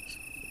experience.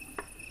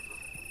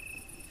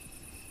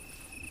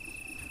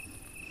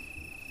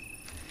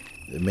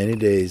 Many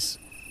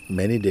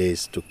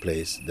days took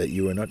place that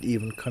you were not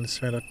even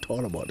concerned at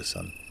all about the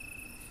sun.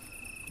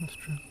 That's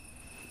true.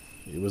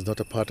 It was not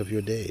a part of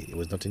your day. It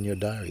was not in your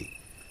diary.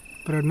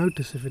 But I'd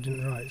notice if it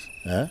didn't rise.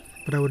 Huh?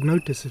 But I would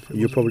notice if it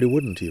You probably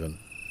wouldn't even.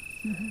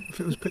 If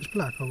it was pitch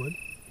black, I would.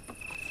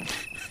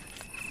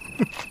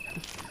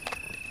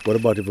 What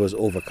about if it was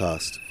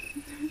overcast?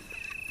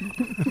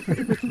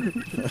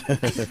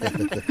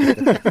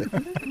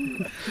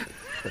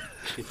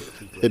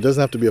 It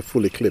doesn't have to be a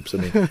full eclipse. I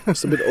mean,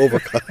 it's a bit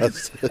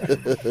overcast.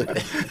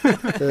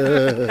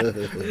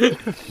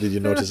 Did you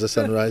notice the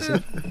sun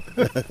rising?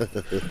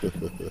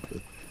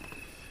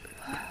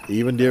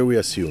 Even there we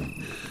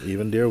assume.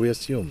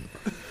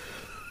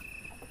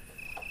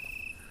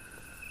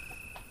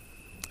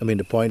 I mean,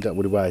 the point that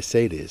why I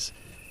say this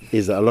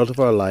is that a lot of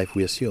our life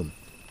we assume.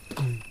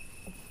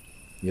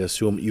 You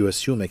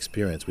assume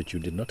experience which you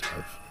did not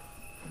have,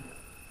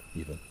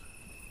 even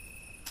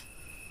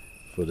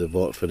for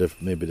the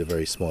maybe the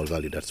very small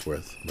value that's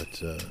worth,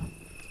 but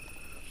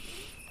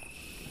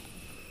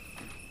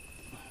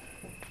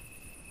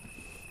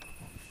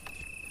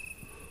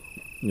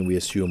we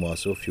assume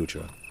also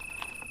future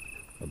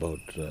about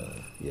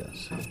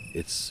yes,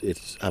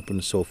 it's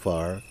happened so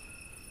far,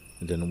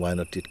 then why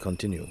not it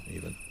continue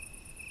even?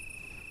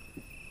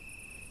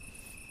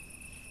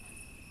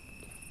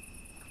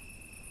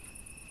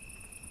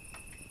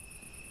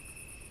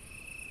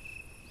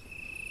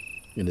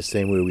 In the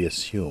same way we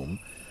assume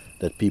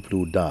that people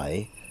who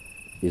die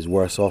is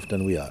worse off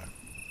than we are.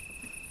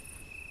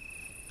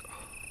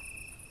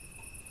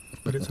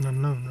 But it's an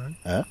unknown, right?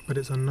 Huh? But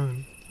it's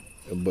unknown.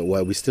 But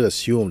why we still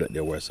assume that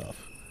they're worse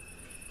off?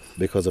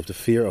 Because of the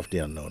fear of the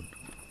unknown.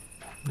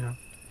 Yeah.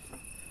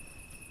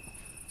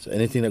 So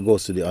anything that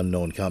goes to the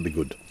unknown can't be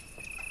good.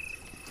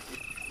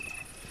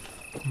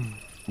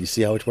 You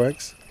see how it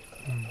works?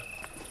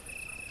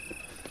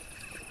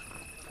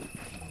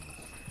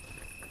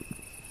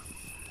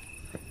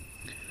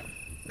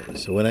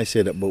 So when I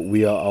say that, but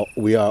we are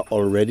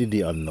already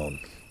the unknown,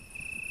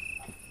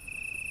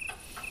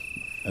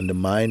 and the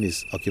mind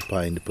is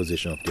occupying the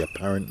position of the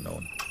apparent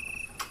known.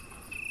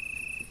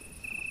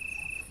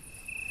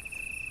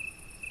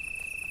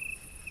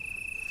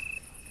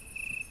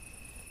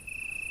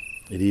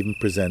 It even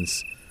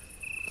presents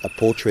a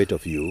portrait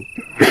of you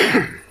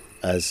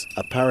as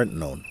apparent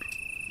known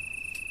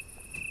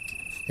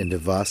in the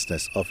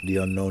vastness of the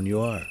unknown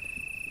you are.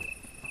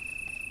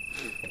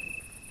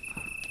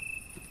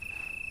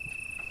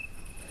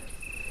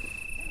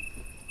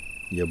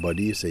 Your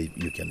body, you say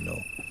you can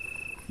know.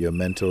 Your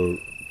mental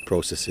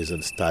processes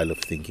and style of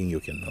thinking, you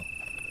can know.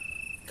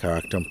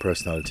 Character and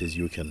personalities,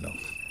 you can know.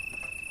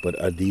 But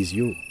are these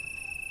you?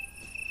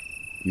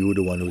 You,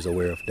 the one who's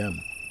aware of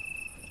them.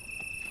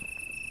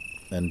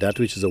 And that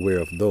which is aware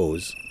of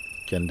those,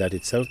 can that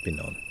itself be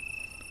known?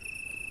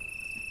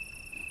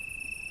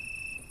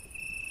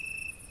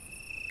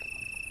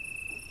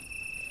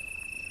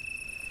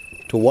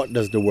 To what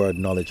does the word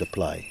knowledge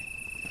apply?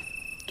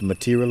 To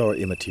material or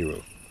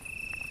immaterial?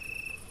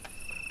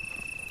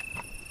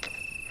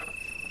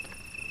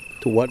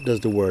 To what does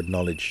the word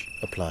knowledge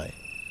apply?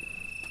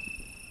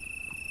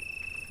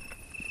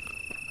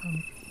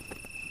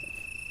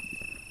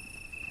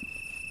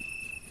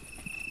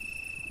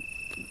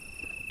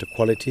 To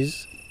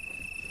qualities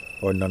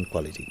or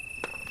non-quality?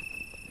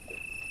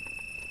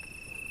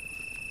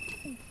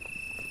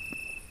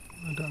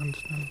 I don't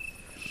understand.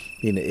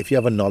 You know, if you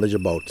have a knowledge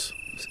about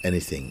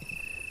anything,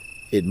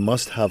 it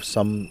must have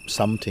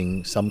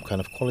something, some kind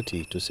of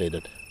quality to say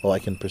that, oh, I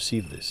can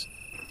perceive this.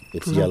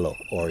 It's yellow,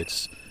 or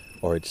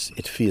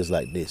it feels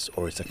like this,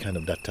 or it's a kind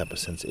of that type of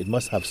sense. It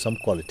must have some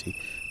quality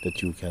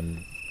that you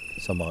can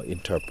somehow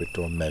interpret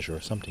or measure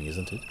or something,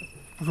 isn't it?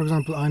 For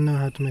example, I know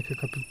how to make a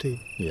cup of tea.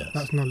 Yes.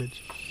 That's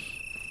knowledge.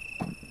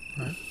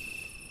 Right?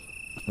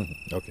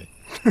 Okay.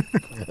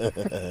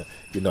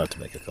 You know how to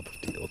make a cup of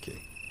tea, okay.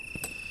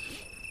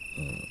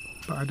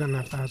 But I don't know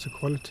if that has a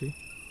quality.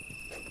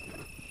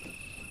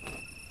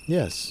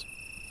 Yes.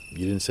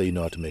 You didn't say you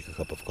know how to make a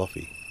cup of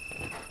coffee.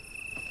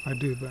 I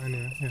do, but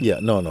anyway. Yeah. Yeah,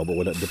 no, but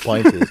the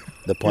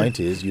point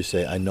is, is you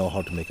say I know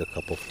how to make a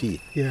cup of tea.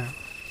 Yeah.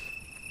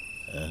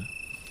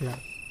 Yeah.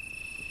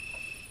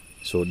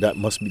 So that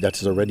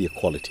is already a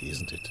quality,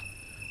 isn't it?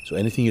 So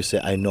anything you say,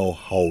 I know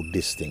how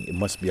this thing, it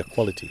must be a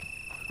quality.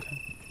 Okay.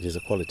 It is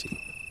a quality.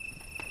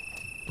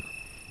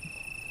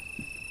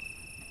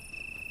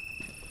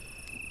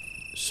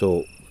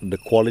 So the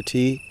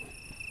quality,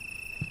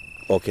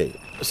 okay,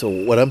 so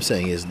what I'm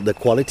saying is the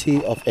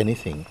quality of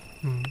anything,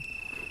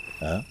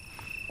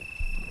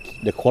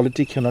 the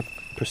quality cannot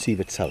perceive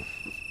itself.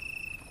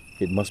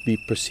 It must be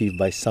perceived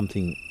by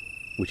something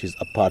which is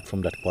apart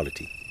from that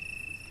quality,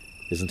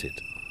 isn't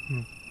it?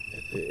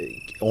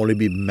 It can only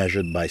be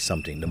measured by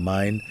something. The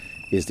mind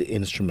is the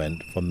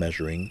instrument for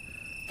measuring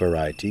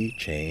variety,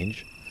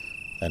 change,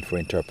 and for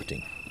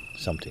interpreting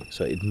something.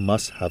 So it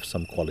must have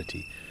some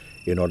quality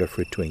in order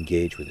for it to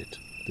engage with it.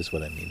 This is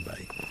what I mean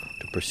by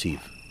to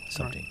perceive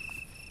something.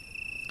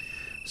 Right.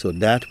 So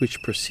that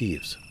which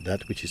perceives,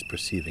 that which is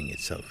perceiving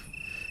itself,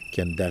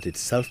 can that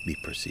itself be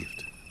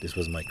perceived? This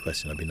was my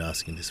question. I've been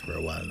asking this for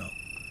a while now.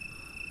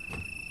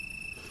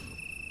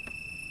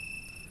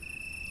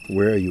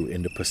 Where are you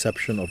in the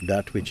perception of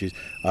that which is,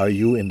 are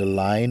you in the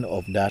line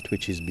of that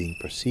which is being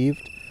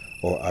perceived,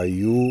 or are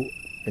you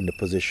in the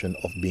position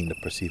of being the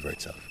perceiver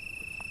itself?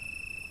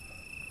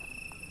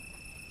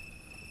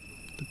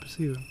 The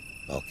perceiver.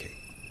 Okay.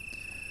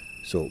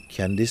 So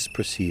can this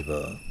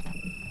perceiver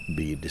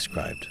be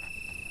described?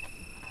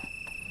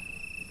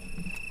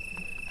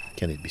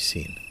 Can it be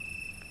seen?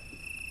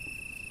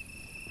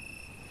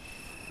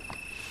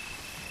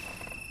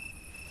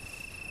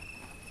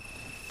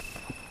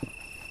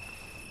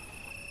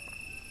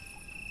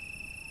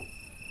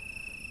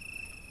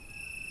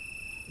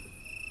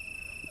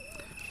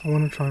 I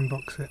want to try and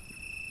box it.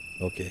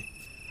 Okay.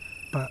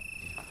 But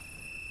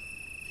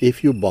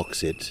if you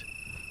box it,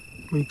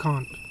 we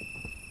can't.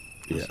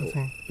 That's the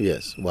thing.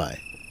 Yes. Why?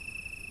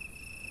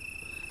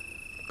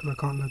 Because I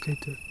can't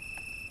locate it.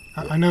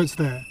 I know it's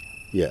there.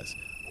 Yes.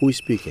 Who is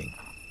speaking?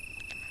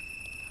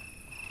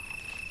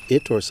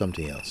 It or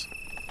something else?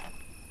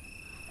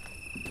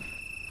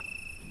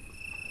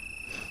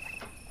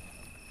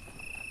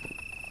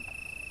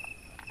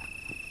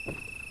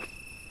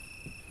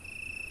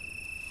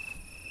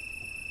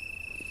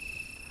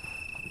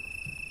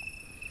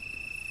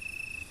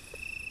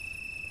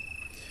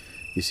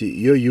 You see,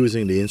 you're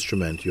using the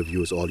instrument you've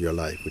used all your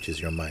life, which is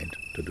your mind,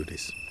 to do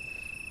this.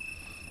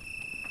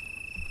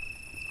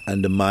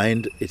 And the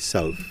mind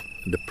itself,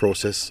 the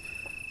process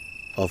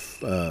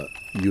of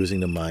using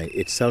the mind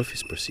itself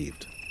is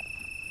perceived.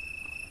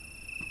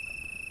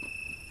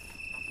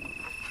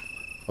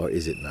 Or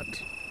is it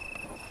not?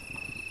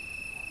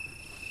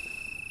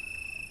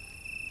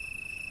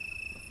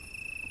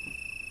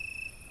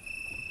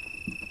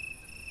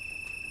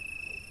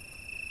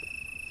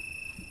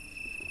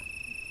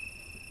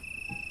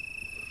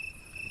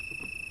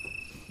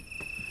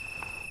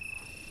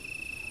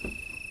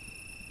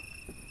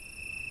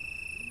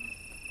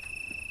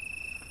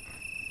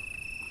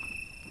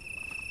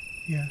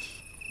 Yes.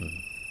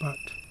 But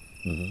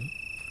Mm-hmm.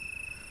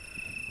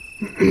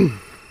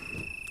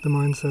 the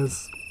mind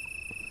says,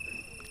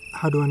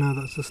 how do I know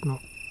that's just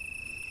not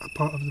a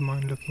part of the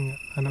mind looking at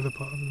another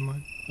part of the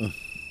mind?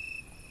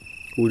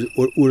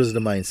 Who does the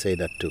mind say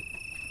that to?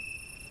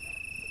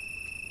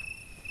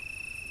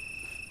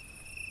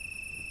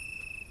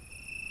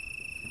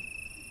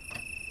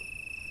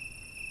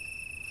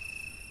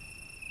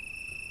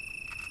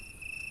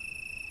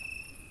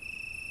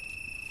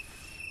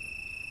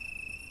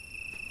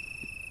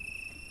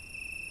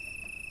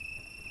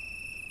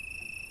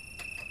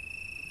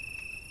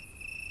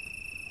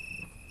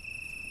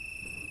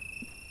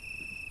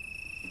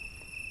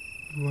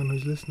 The one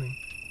who's listening.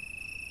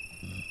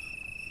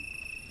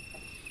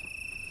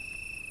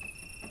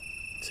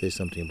 Say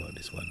something about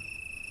this one.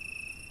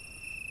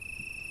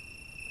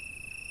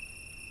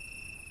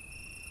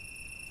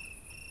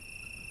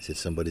 Is it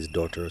somebody's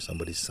daughter or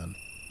somebody's son?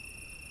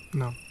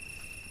 No.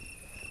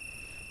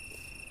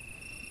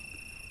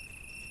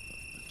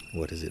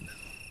 What is it?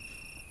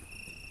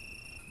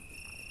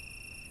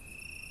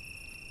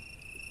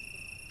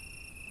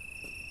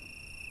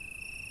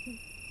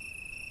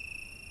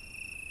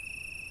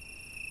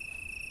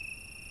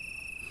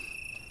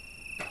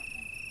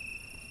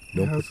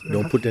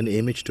 Don't put an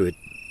image to it.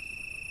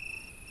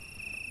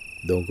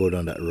 Don't go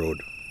down that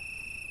road.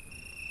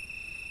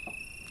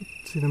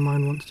 See, the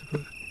mind wants to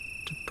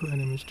put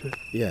an image to it.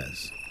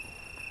 Yes.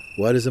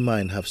 Why does the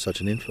mind have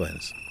such an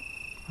influence?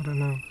 I don't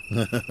know.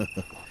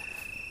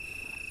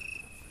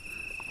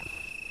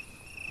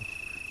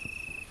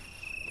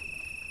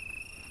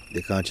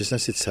 The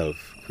consciousness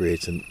itself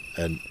creates an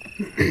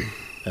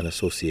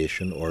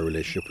association or a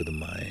relationship with the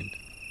mind,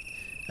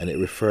 and it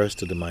refers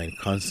to the mind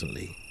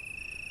constantly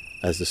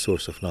as the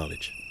source of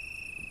knowledge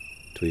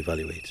to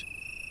evaluate.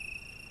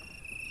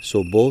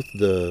 So both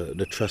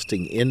the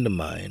trusting in the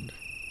mind,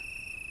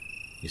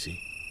 you see,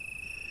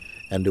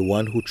 and the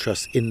one who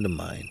trusts in the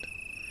mind.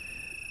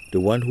 The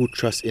one who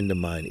trusts in the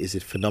mind, is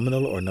it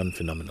phenomenal or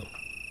non-phenomenal?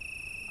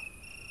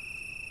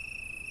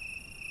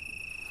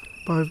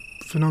 By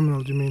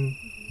phenomenal, do you mean?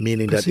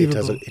 Meaning that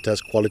it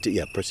has quality,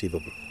 yeah,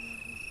 perceivable.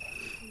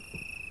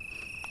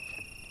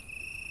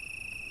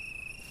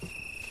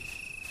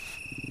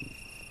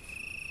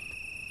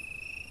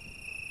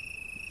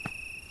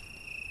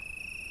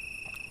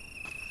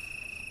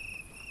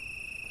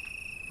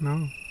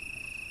 No.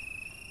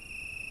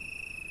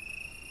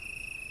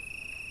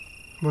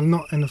 Well,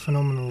 not in a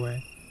phenomenal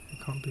way. It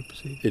can't be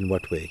perceived. In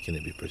what way can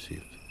it be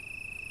perceived?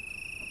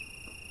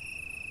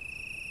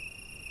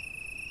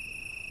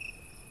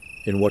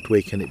 In what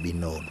way can it be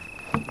known?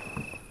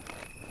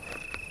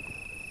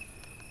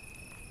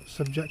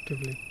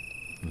 Subjectively.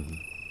 Mm-hmm.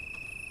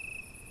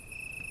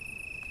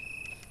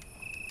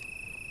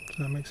 Does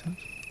that make sense?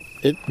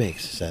 It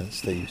makes sense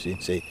that you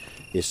say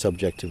is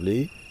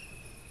subjectively.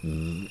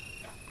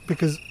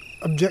 Because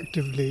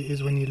objectively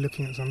is when you're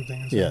looking at something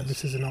and saying, yes,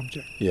 this is an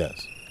object.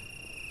 Yes.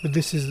 But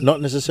this is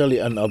not necessarily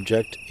an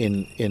object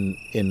in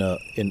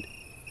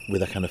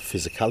with a kind of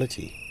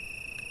physicality.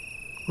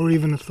 Or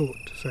even a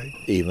thought, say.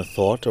 Even a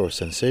thought or a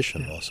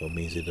sensation also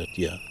means it that,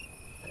 yeah.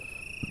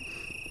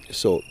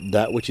 So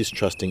that which is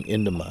trusting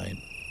in the mind,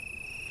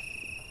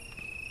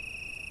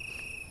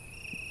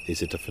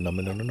 is it a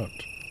phenomenon or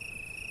not?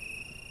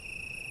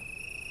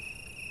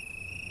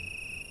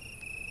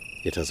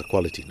 It has a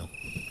quality, no?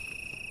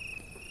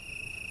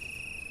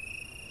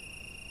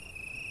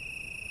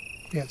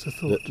 Yeah, it's a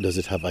thought. Does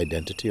it have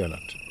identity or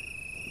not?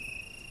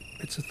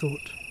 It's a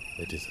thought.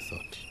 It is a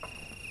thought.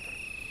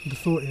 The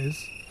thought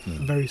is a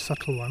very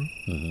subtle one.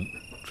 Mm-hmm.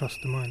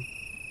 Trust the mind.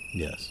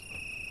 Yes.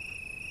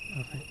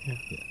 I think,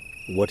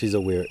 yeah. What is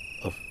aware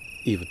of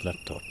even that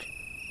thought?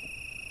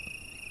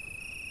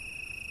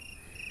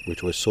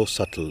 Which was so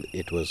subtle,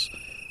 it was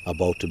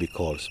about to be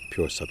called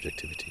pure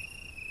subjectivity.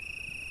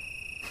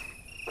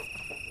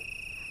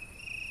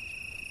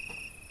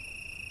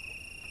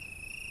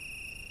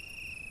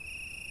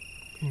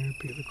 Can you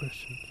repeat the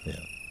question?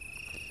 Yeah.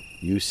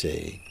 You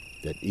say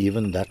that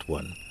even that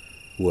one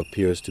who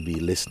appears to be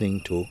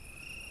listening to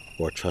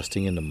or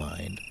trusting in the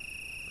mind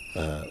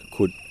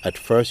could, at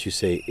first you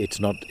say it's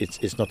not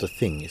a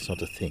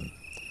thing,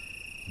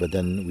 but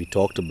then we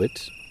talked a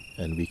bit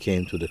and we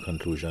came to the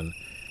conclusion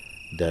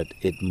that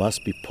it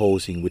must be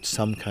posing with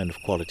some kind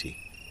of quality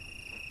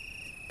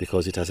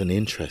because it has an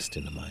interest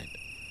in the mind.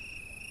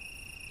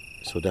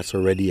 So that's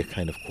already a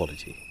kind of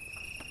quality.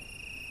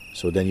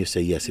 So then you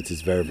say, yes, it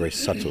is very, very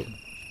subtle.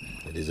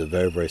 It is a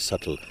very, very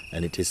subtle,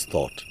 and it is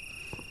thought.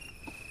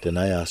 Then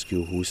I ask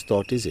you, whose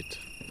thought is it?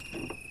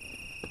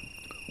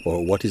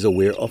 Or what is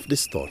aware of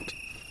this thought?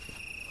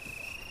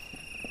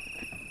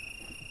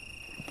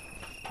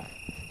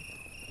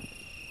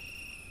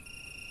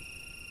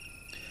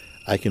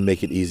 I can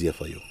make it easier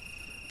for you.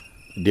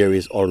 There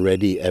is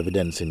already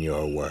evidence in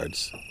your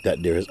words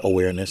that there is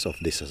awareness of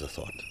this as a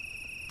thought.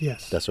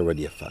 Yes. That's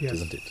already a fact, yes.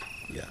 Isn't it?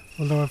 Yeah.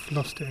 Although I've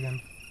lost it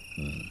again.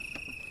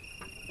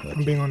 Okay.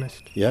 I'm being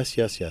honest. Yes.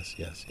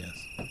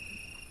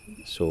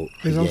 So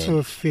there's again, also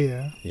a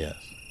fear. Yes.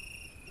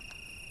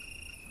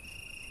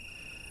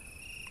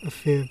 A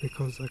fear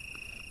because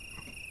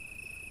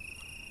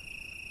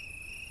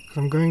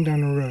I'm going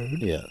down a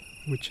road. Yeah.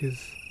 Which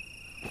is.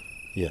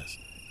 Yes.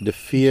 The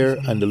fear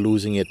and the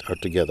losing it are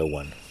together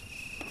one.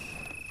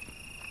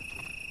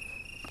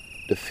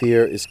 The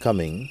fear is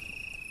coming,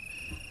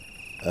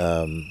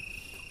 and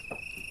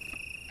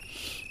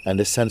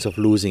the sense of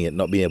losing it,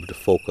 not being able to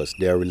focus,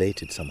 they are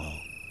related somehow.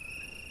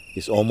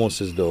 It's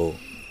almost as though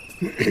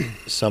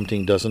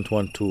something doesn't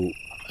want to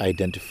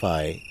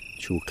identify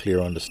through clear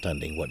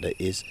understanding what there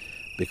is,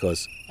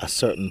 because a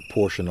certain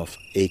portion of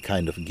a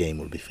kind of game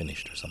will be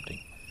finished or something.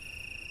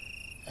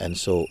 And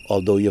so,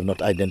 although you have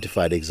not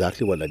identified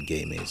exactly what that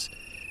game is,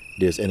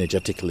 there's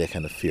energetically a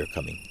kind of fear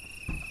coming.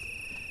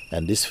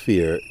 And this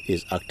fear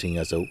is acting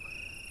as to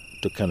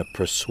kind of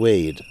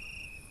persuade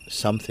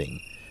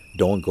something,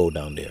 don't go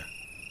down there.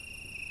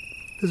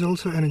 There's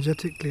also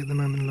energetically at the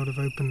moment a lot of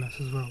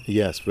openness as well.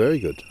 Yes, very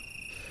good.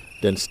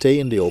 Then stay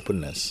in the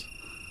openness.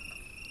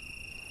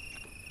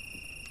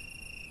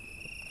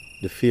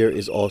 The fear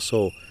is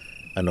also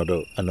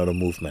another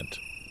movement.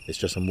 It's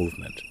just a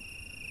movement.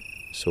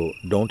 So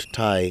don't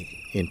tie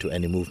into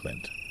any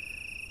movement.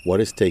 What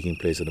is taking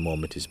place at the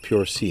moment is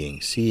pure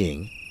seeing.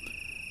 Seeing,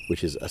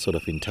 which is a sort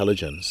of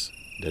intelligence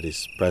that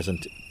is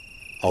present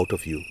out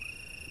of you,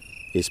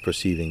 is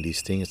perceiving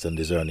these things and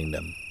discerning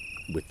them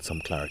with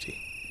some clarity.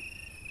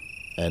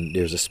 And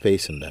there's a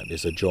space in that,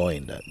 there's a joy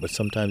in that. But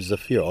sometimes the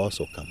fear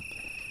also comes.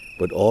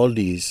 But all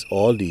these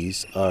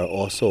are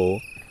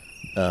also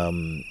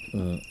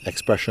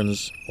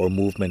expressions or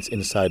movements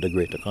inside the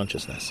greater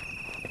consciousness.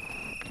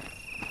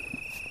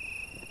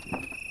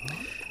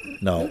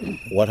 Now,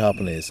 what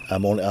happened is,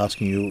 I'm only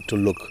asking you to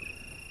look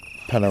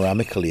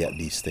panoramically at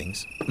these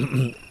things.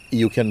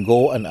 You can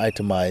go and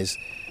itemize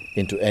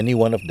into any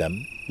one of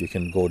them. You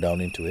can go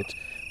down into it.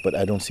 But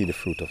I don't see the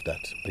fruit of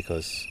that,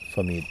 because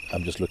for me,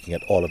 I'm just looking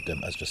at all of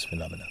them as just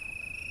phenomena.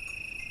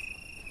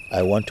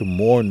 I want to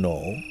more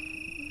know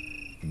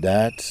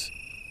that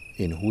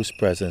in whose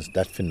presence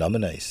that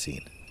phenomena is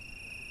seen.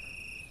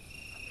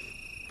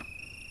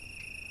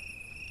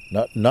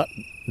 Not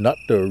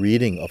the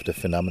reading of the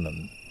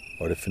phenomenon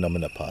or the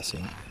phenomena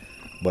passing,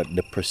 but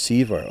the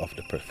perceiver of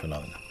the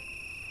phenomena.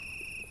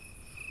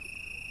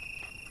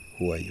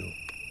 Who are you?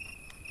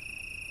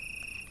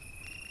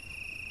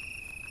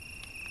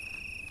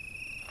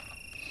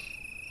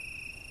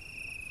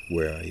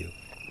 Where are you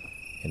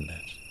in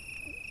that?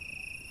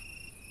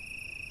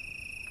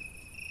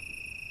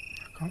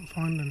 I can't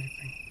find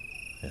anything.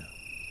 Yeah.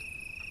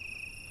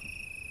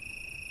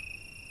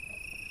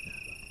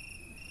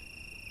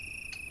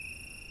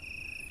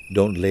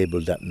 Don't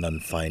label that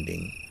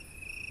non-finding.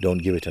 Don't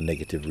give it a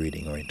negative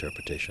reading or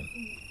interpretation.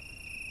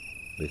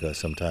 Because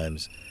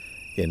sometimes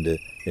in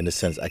the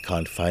sense I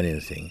can't find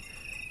anything,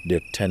 there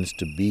tends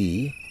to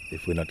be,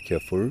 if we're not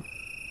careful,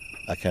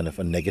 a kind of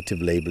a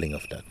negative labeling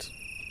of that.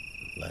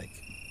 Like,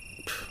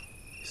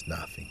 it's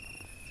nothing.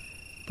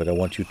 But I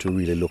want you to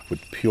really look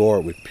with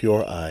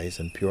pure eyes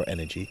and pure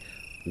energy,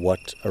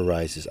 what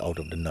arises out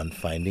of the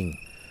non-finding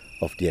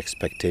of the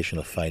expectation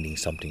of finding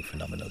something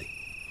phenomenally.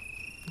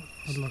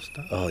 I'd lost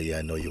that. Oh yeah,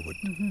 I know you would.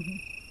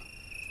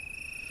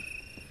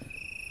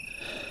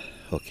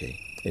 Okay,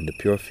 in the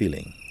pure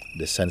feeling,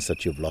 the sense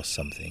that you've lost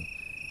something.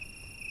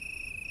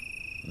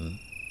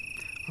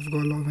 I've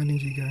got a lot of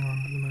energy going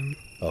on at the moment.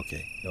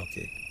 Okay.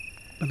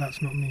 But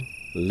that's not me.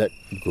 Let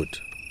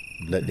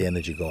the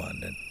energy go on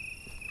then.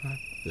 Right.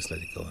 Just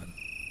let it go on.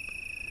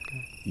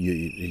 Okay.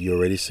 You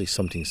already say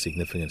something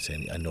significant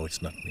saying, I know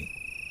it's not me.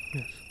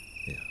 Yes.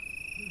 Yeah.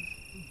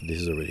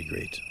 This is already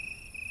great.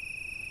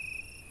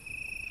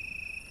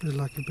 There's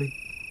like a big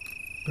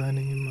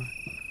burning in my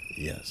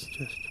Yes.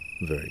 chest.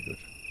 Very good.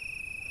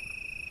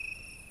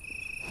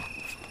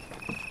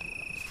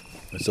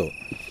 So,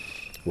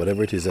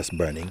 whatever it is that's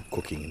burning,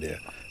 cooking there,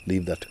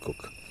 leave that to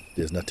cook.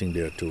 There's nothing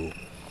there to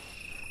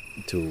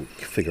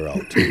figure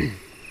out.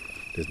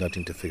 There's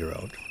nothing to figure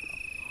out.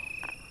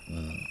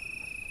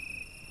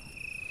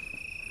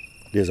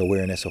 There's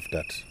awareness of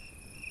that.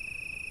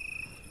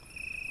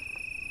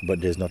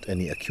 But there's not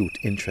any acute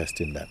interest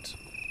in that.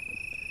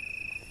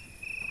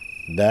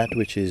 That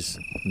which is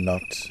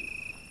not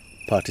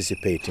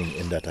participating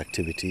in that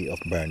activity of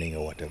burning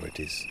or whatever it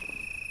is.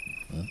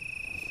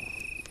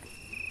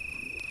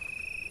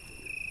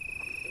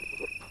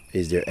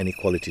 Is there any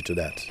quality to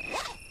that?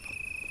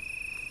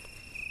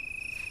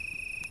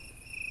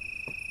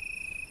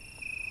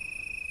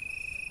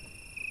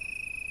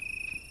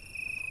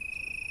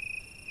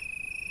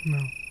 No.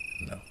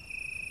 No.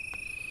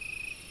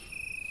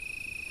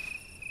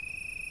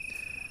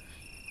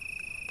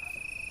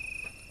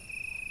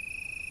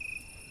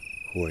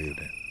 Who are you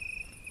then?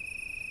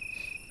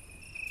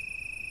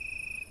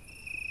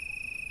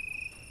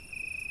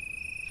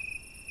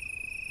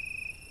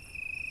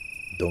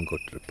 Don't go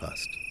to the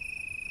past.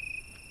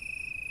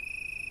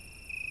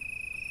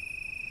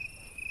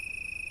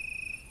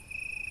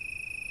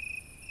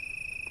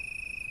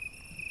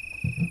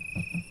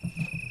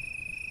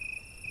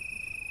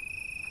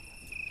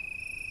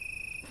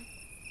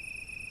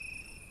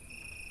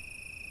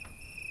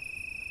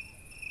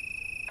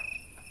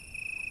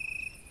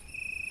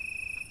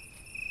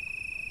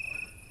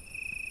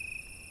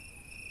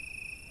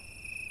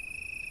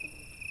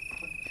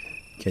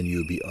 Can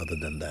you be other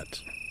than that?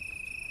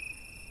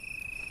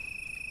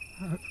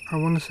 I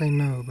want to say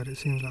no, but it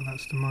seems like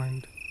that's the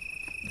mind.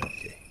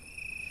 Okay.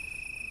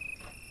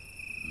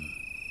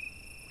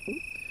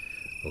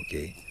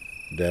 Okay.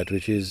 That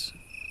which is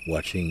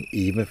watching,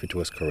 even if it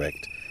was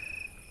correct,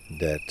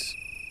 that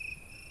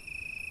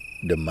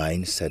the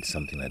mind said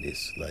something like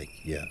this, like,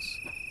 yes,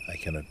 I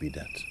cannot be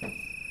that.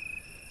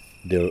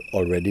 There will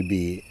already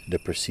be the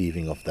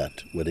perceiving of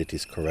that, whether it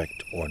is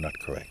correct or not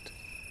correct.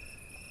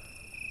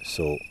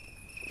 So,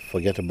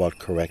 forget about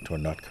correct or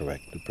not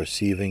correct. The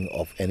perceiving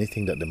of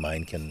anything that the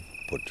mind can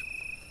put.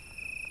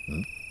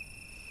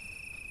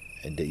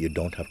 And that you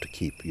don't have to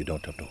keep, you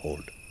don't have to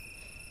hold.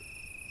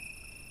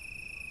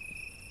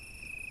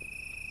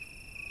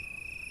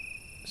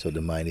 So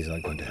the mind is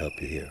not going to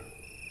help you here.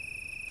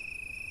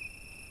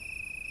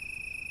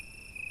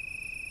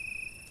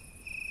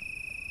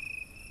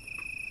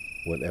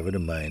 Whatever the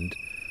mind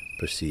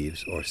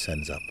perceives or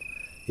sends up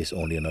is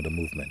only another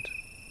movement,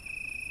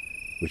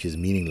 which is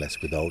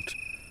meaningless without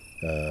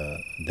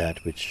that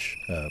which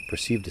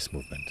perceived this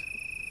movement.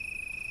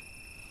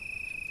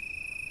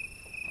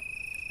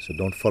 So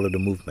don't follow the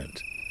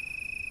movement.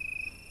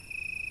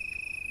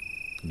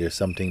 There's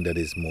something that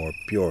is more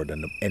pure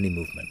than any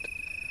movement,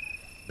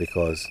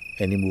 because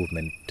any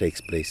movement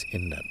takes place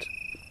in that.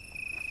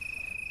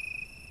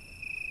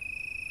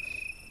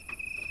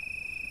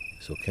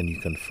 So can you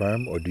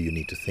confirm, or do you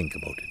need to think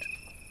about it?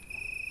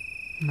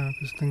 No,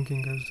 because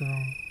thinking goes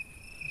down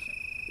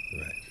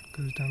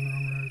the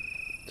wrong road.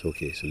 It's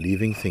okay, so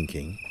leaving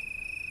thinking.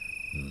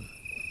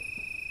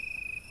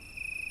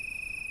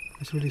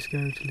 It's really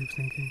scary to leave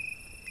thinking.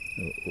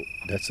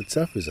 That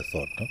itself is a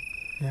thought, no?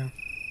 Yeah.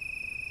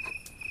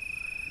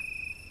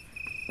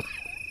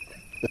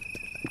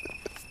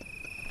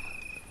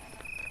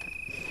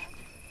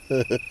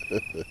 There's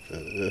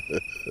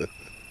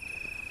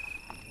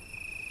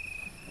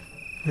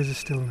a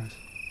stillness.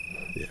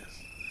 Yes.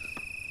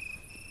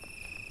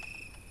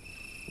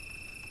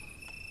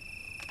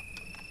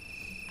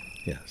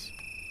 Yes.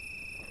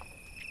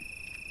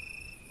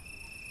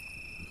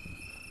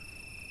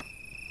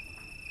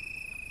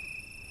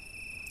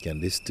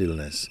 Can this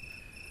stillness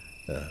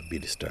be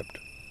disturbed?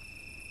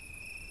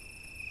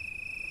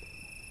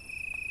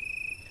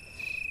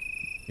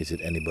 Is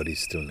it anybody's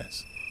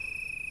stillness?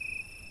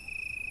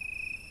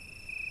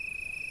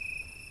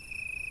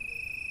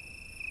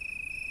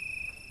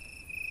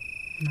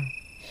 No.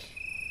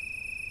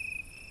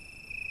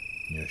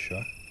 You're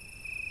sure?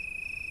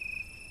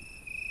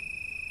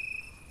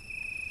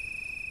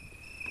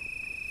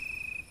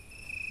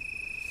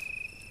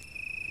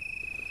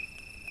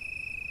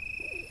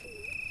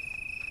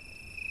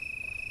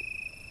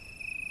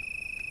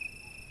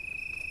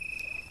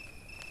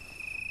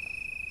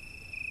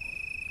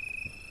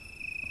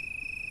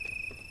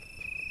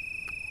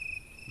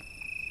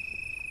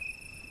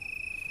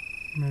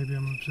 Maybe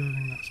I'm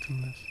observing that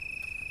stillness.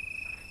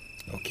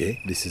 Okay,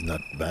 this is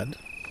not bad.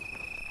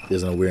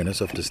 There's an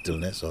awareness of the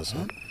stillness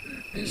also.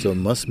 So it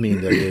must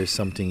mean that there is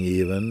something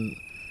even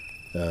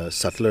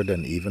subtler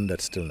than even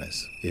that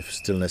stillness, if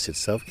stillness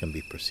itself can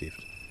be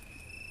perceived.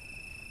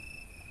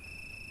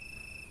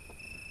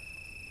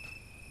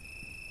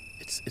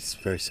 It's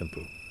very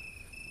simple.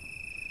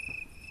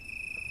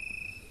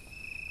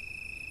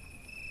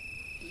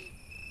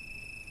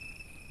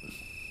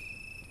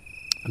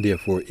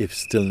 Therefore, if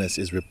stillness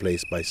is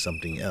replaced by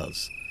something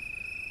else,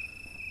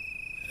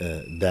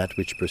 that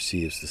which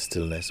perceives the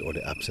stillness or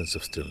the absence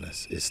of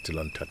stillness is still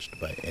untouched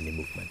by any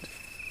movement.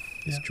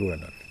 Is Yeah. true or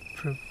not?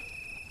 True.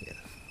 Yeah.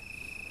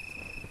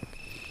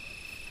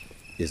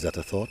 Is that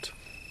a thought?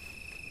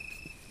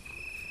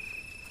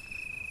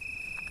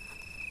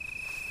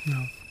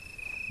 No.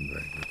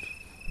 Very good.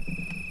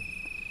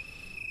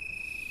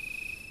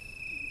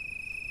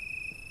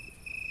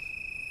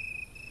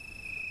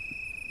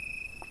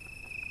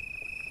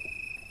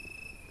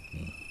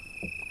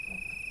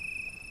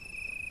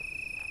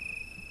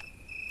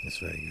 That's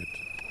very good.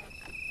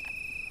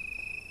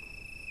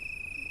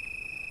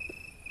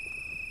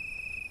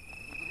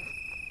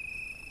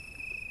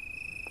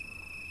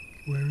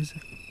 Where is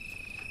it?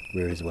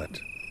 Where is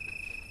what?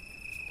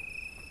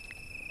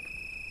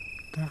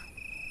 That.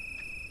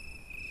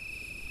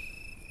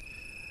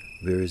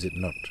 Where is it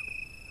not?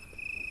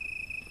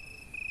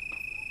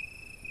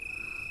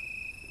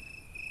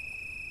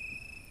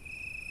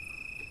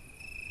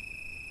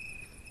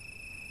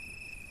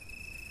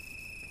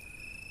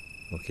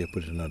 Okay,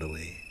 put it another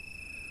way.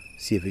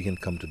 See if we can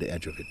come to the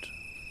edge of it.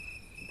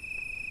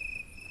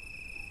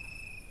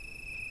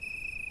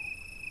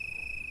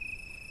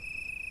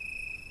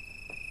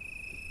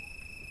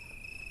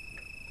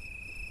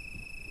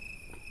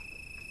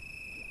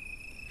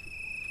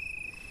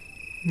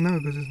 No,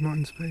 because it's not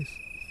in space.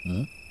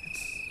 Hmm?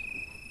 It's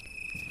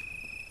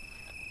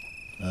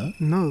Huh?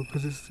 no,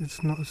 because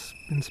it's not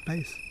in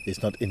space.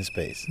 It's not in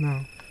space.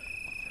 No.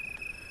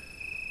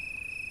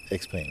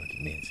 Explain what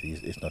it means.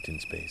 It's not in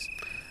space.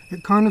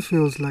 It kind of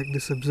feels like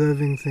this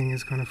observing thing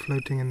is kind of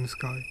floating in the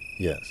sky,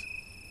 Yes.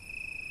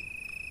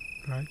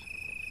 right?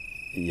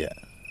 Yeah.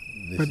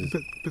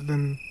 But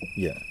then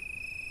Yeah.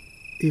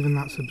 even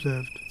that's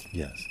observed.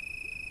 Yes.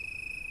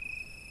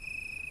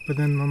 But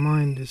then my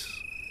mind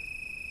is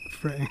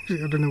fretting.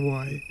 I don't know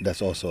why.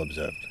 That's also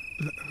observed.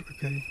 But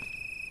okay.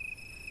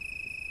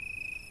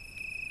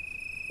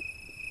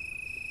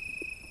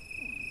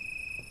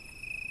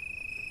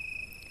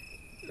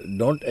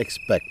 Don't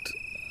expect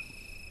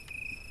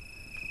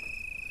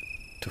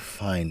to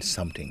find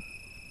something.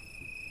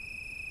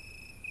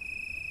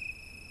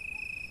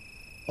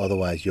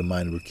 Otherwise, your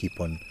mind will keep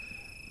on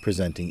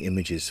presenting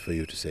images for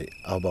you to say,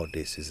 how about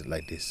this? Is it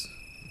like this?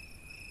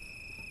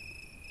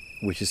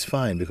 Which is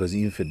fine, because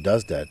even if it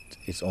does that,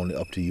 it's only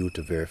up to you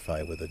to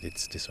verify whether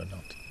it's this or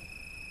not.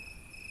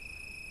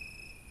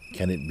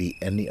 Can it be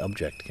any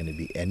object? Can it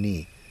be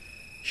any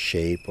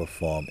shape or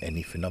form,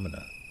 any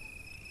phenomena?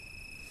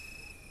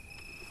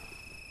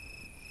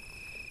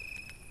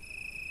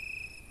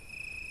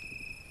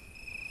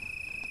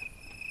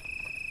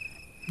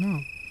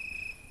 No.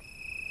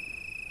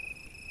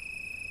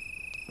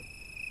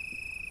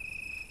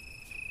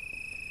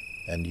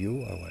 And you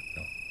or what?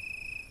 No.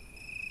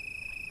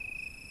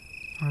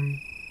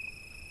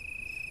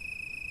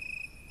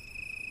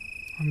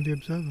 I'm the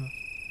observer.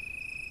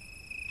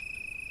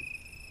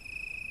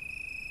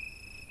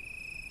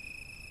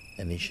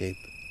 Any shape?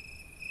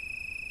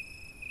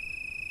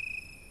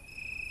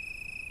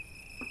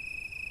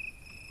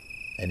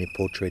 Any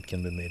portrait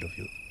can be made of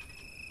you?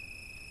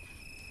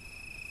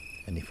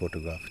 Any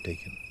photograph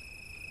taken?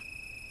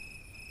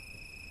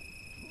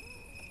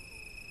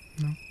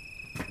 No.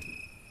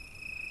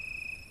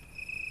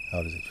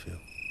 How does it feel?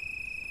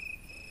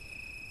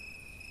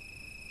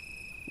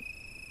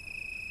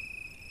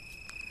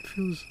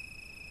 It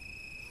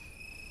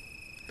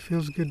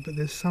feels good, but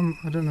there's some,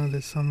 I don't know,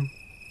 there's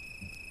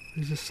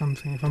just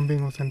something, if I'm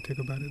being authentic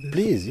about it.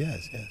 Please,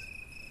 yes.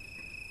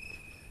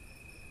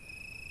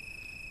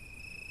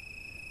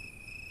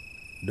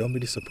 Don't be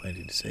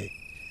disappointed. Say.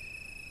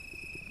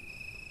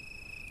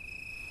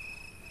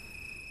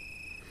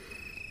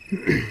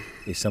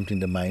 Is something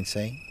the mind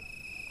saying?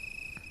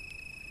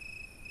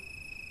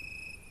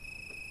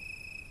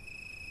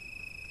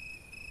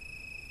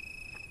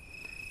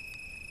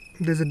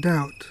 There's a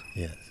doubt.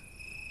 Yes.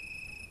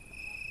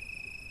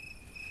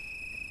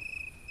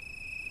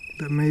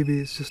 That maybe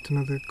it's just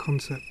another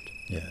concept.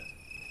 Yes.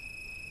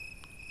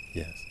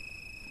 Yes.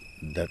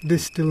 That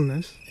this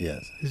stillness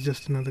yes. is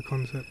just another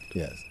concept.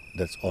 Yes.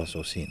 That's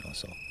also seen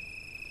also.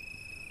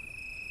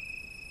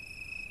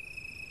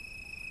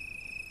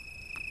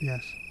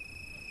 Yes.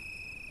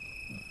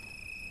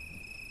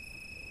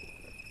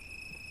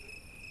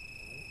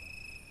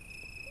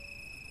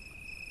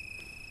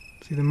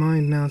 See, the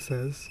mind now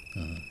says,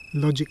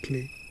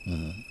 logically,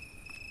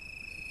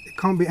 it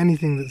can't be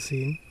anything that's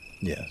seen.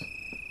 Yes.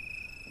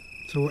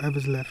 So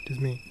whatever's left is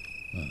me.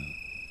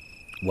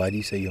 Why do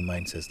you say your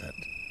mind says that?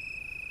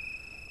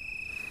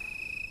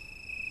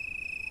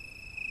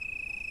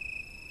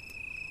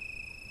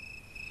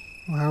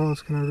 Well, how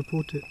else can I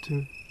report it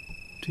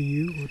to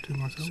you or to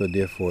myself? So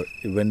therefore,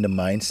 when the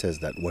mind says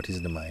that, what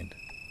is the mind?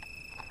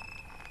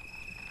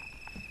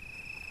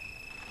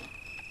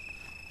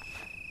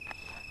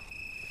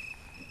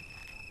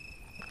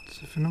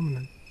 It's a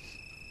phenomenon.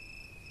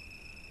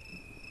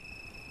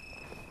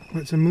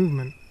 Well, it's a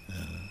movement.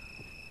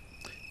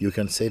 You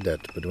can say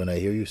that, but when I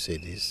hear you say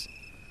this,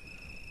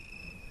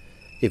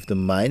 if the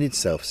mind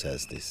itself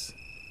says this,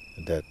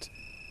 that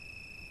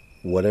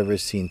whatever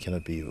is seen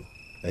cannot be you,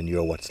 and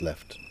you're what's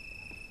left,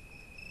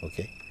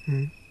 okay?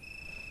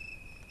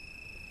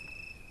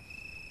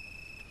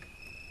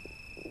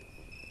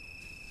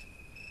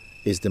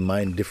 Is the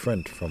mind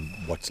different from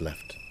what's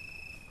left?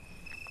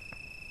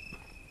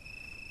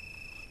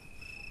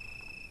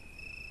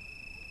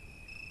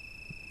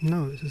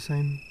 No, it's the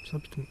same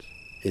substance.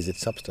 Is it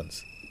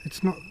substance?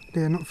 It's not.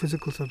 They're not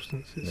physical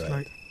substance. It's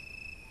Right.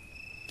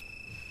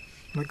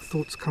 like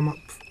thoughts come up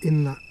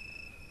in that.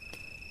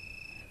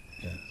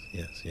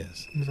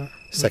 Yes. Is that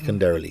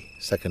Secondarily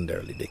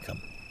they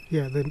come.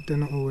 Yeah, they're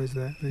not always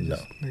there. No.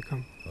 They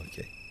come.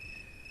 Okay.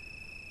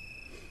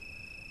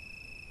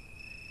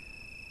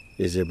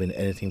 Has there been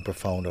anything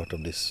profound out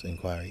of this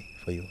inquiry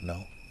for you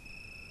now?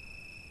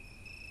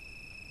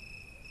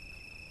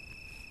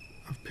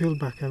 I've peeled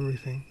back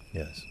everything.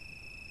 Yes.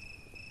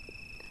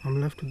 I'm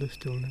left with the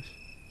stillness.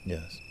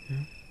 Yes. Yeah.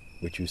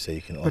 Which you say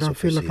you can also But I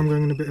feel like perceive. I'm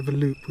going in a bit of a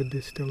loop with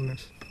this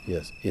stillness.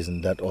 Yes.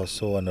 Isn't that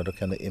also another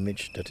kind of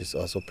image that is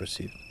also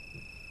perceived?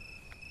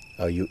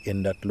 Are you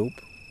in that loop?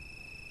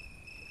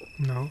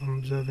 No, I'm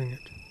observing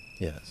it.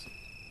 Yes.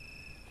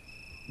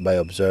 By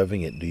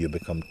observing it, do you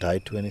become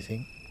tied to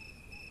anything?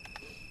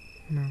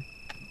 No,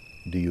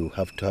 Do you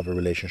have to have a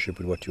relationship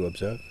with what you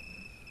observe?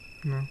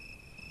 no.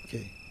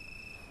 Okay.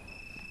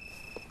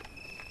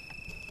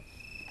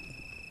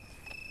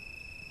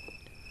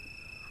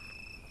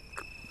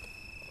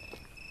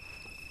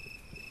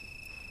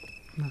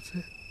 That's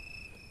it.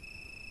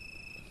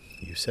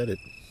 You said it.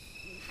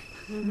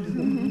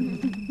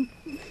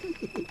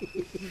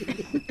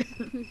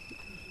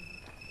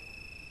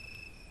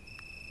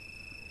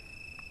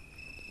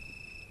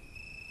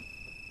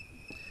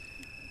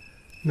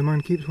 The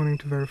mind keeps wanting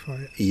to verify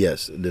it.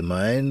 Yes, the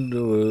mind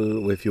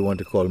will, if you want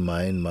to call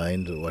mind,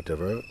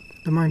 whatever.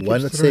 The mind Why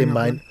keeps not say throwing up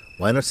mind?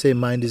 Why not say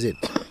mind is it?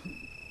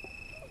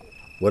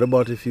 What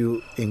about if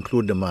you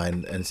include the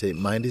mind and say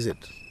mind is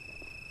it?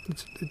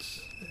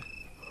 It's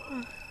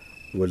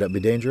Will that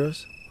be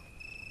dangerous?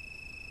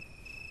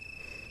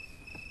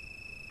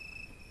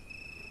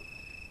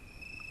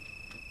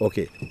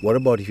 Okay, what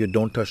about if you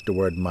don't touch the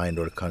word mind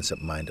or the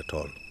concept mind at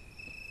all?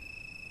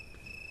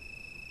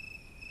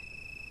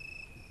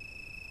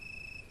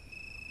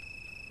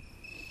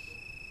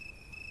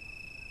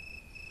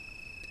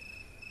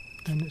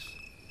 then it's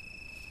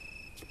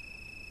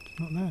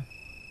not there.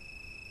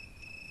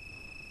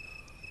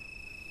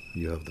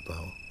 You have the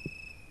power.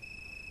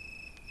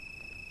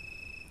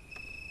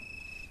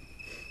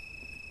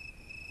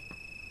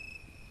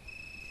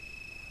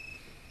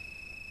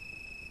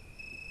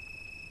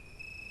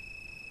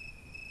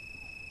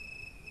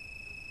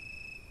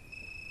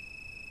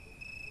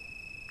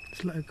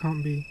 It's like it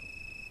can't be.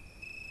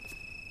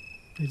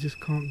 It just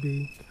can't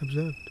be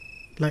observed.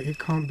 Like it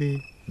can't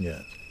be.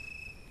 Yes.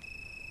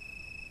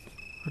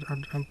 I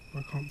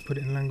can't put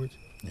it in language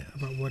Yes.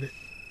 about what it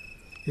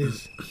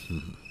is.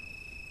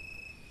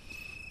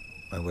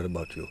 And what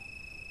about you?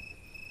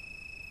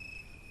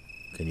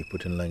 Can you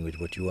put in language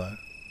what you are?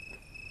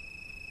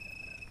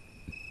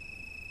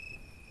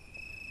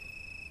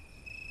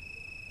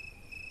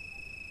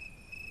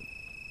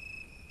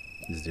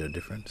 Is there a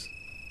difference?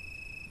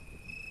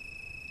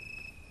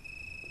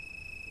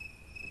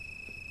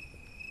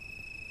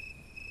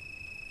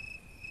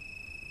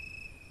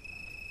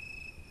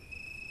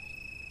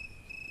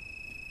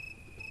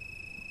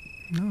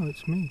 No,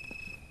 it's me.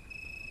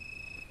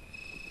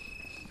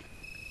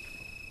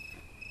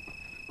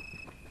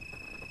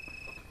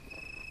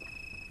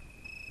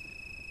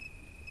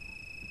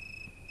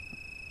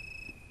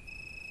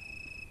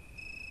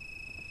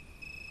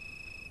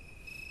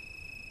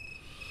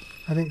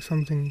 I think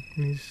something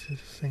needs to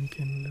sink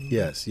in a little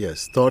bit.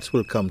 Yes. Thoughts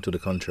will come to the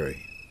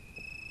contrary.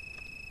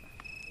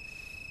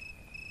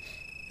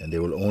 And they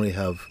will only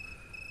have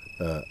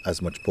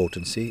as much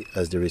potency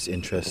as there is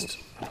interest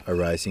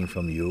arising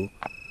from you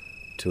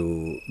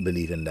to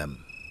believe in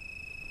them.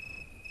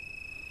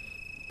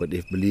 But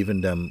if believe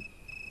in them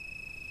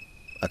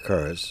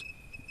occurs,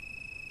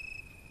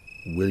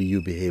 will you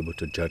be able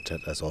to judge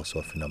that as also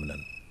a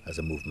phenomenon, as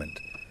a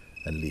movement,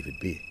 and leave it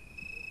be?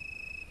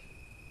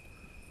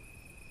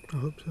 I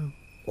hope so.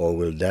 Or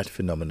will that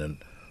phenomenon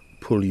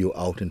pull you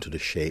out into a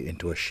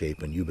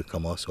shape, and you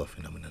become also a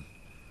phenomenon?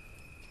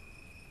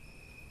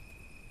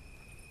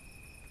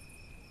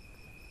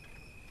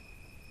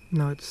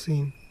 No, it's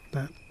seen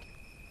that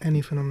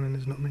any phenomenon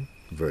is not me.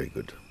 Very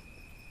good.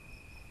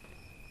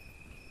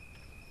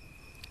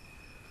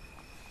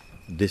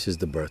 This is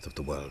the birth of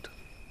the world.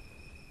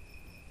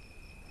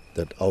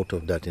 That out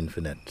of that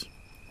infinite,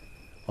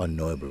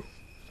 unknowable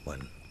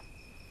one,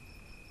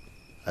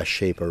 a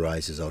shape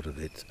arises out of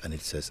it, and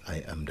it says,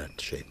 I am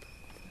that shape.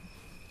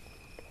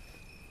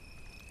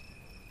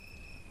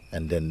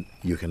 And then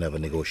you can have a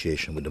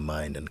negotiation with the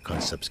mind, and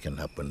concepts can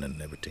happen,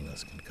 and everything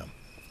else can come.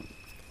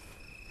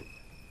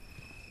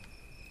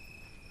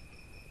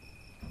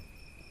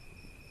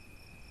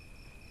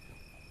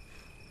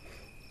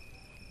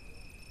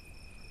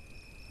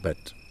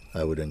 But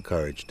I would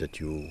encourage that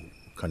you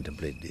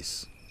contemplate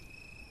this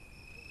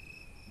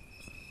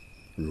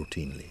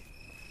routinely.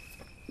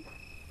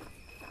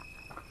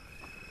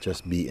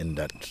 Just be in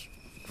that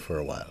for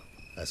a while,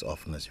 as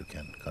often as you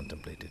can.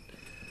 Contemplate it.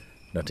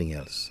 Nothing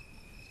else.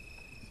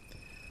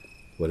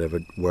 Whatever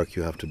work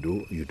you have to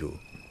do, you do.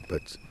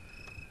 But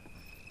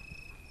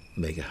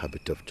make a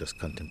habit of just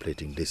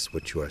contemplating this,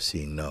 what you are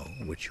seeing now,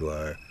 which you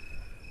are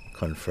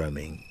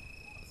confirming,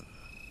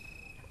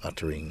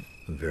 uttering,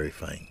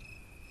 verifying.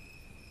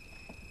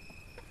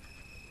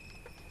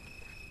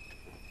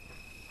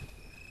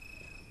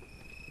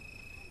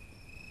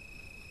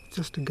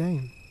 Just a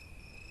game.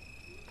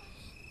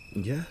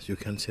 Yes, you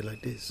can say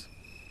like this.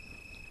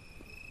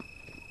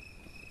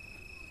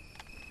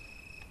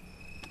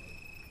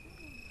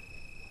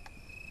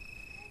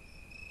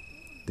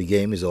 The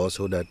game is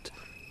also that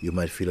you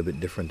might feel a bit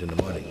different in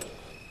the morning.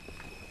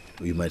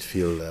 You might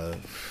feel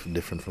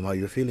different from how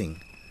you're feeling.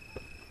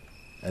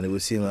 And it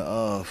would seem like,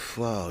 oh,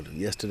 wow,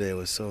 yesterday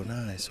was so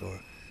nice,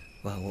 or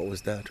wow, what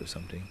was that, or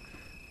something.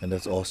 And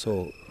that's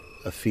also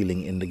a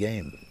feeling in the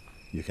game.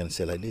 You can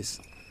say like this.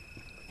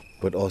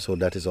 But also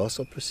that is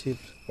also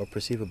perceived or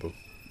perceivable.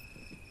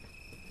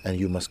 And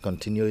you must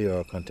continue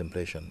your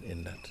contemplation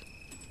in that.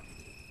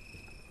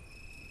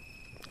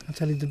 I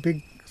tell you, the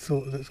big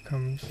thought that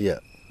comes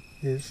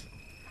is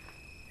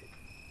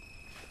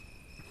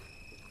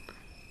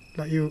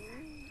like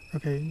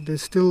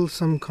there's still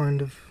some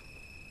kind of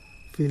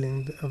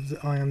feeling of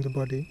the I am the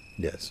body.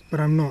 Yes.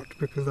 But I'm not,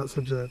 because that's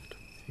observed.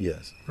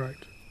 Yes.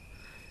 Right.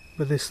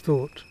 But this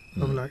thought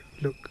of like,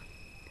 look,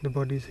 the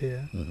body's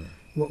here. Mm-hmm.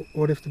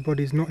 What if the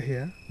body's not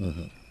here?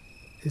 Mm-hmm.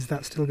 Is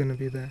that still going to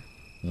be there?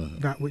 Mm-hmm.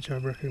 That which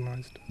I've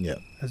recognized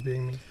as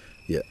being me.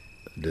 Yeah.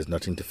 There's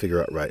nothing to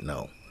figure out right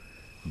now.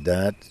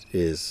 That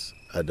is,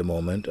 at the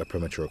moment, a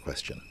premature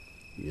question.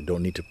 You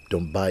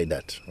don't buy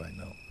that right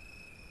now.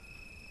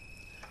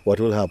 What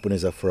will happen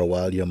is that for a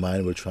while your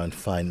mind will try and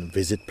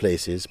visit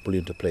places, pull you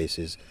into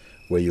places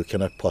where you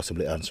cannot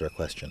possibly answer a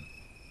question.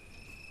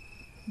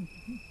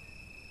 Mm-hmm.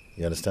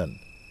 You understand?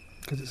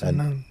 Because it's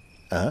unknown.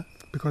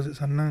 Because it's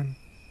unknown.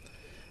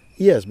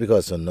 Yes,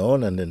 because it's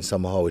unknown, and then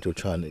somehow it will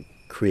try and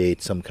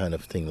create some kind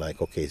of thing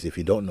like, okay, so if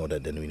you don't know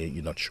that, then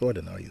you're not sure,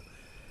 then are you?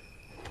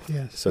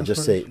 Yes. So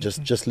just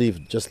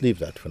leave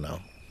that for now.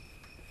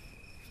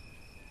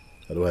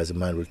 Otherwise, the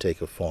mind will take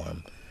a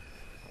form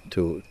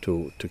to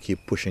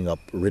keep pushing up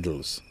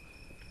riddles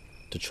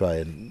to try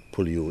and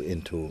pull you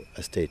into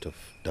a state of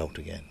doubt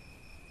again.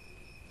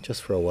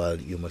 Just for a while,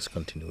 you must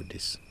continue with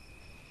this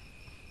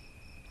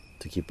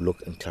to keep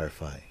look and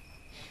clarify.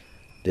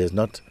 There's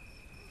not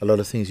a lot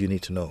of things you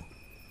need to know,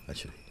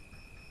 actually.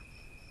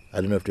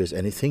 I don't know if there's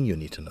anything you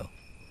need to know,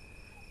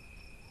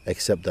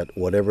 except that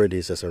whatever it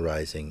is that's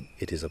arising,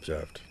 it is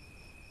observed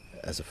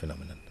as a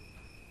phenomenon.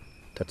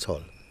 That's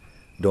all.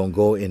 Don't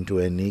go into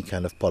any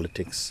kind of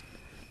politics.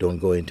 Don't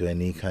go into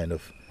any kind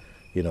of,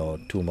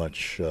 too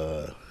much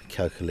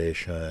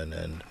calculation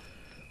and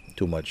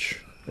too much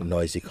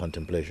noisy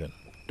contemplation.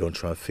 Don't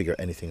try and figure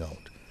anything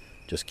out.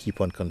 Just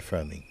keep on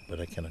confirming, but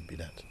I cannot be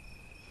that.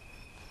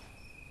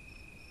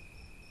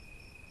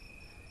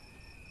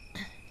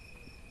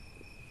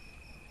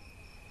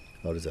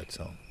 How does that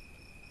sound?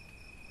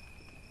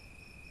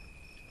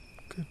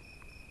 Good.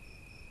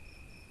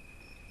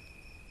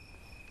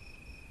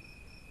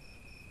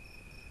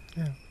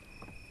 Yeah.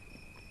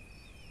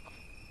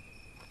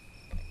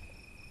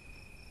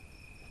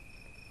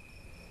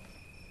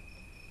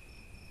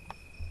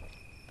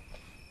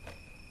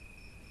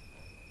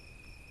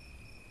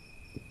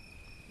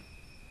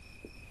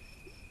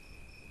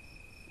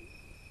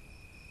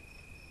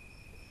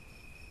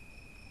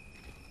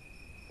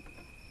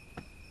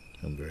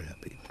 I'm very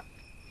happy.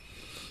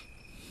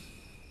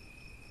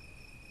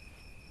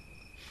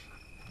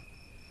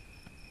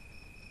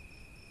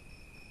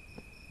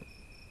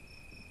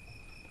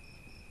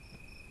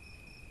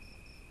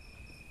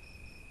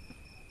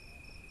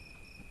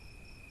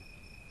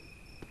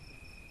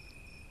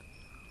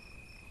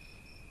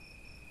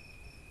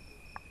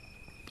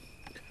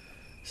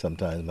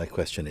 sometimes my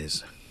question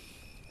is,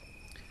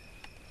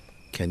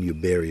 can you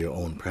bear your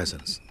own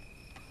presence?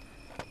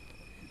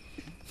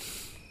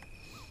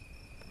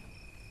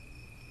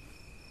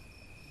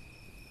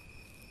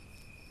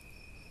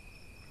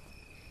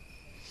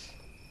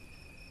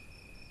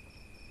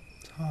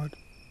 It's hard.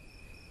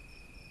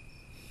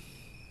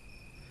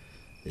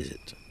 Is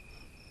it?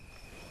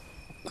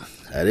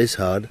 That is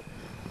hard,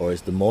 or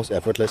it's the most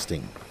effortless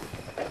thing.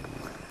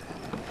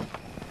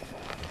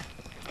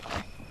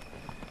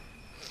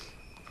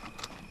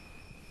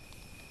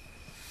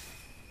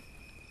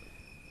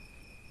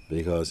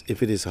 Because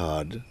if it is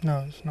hard...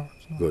 No, it's not.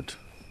 It's not. Good.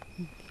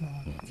 It's not.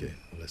 Okay,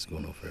 let's go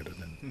no further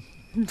then.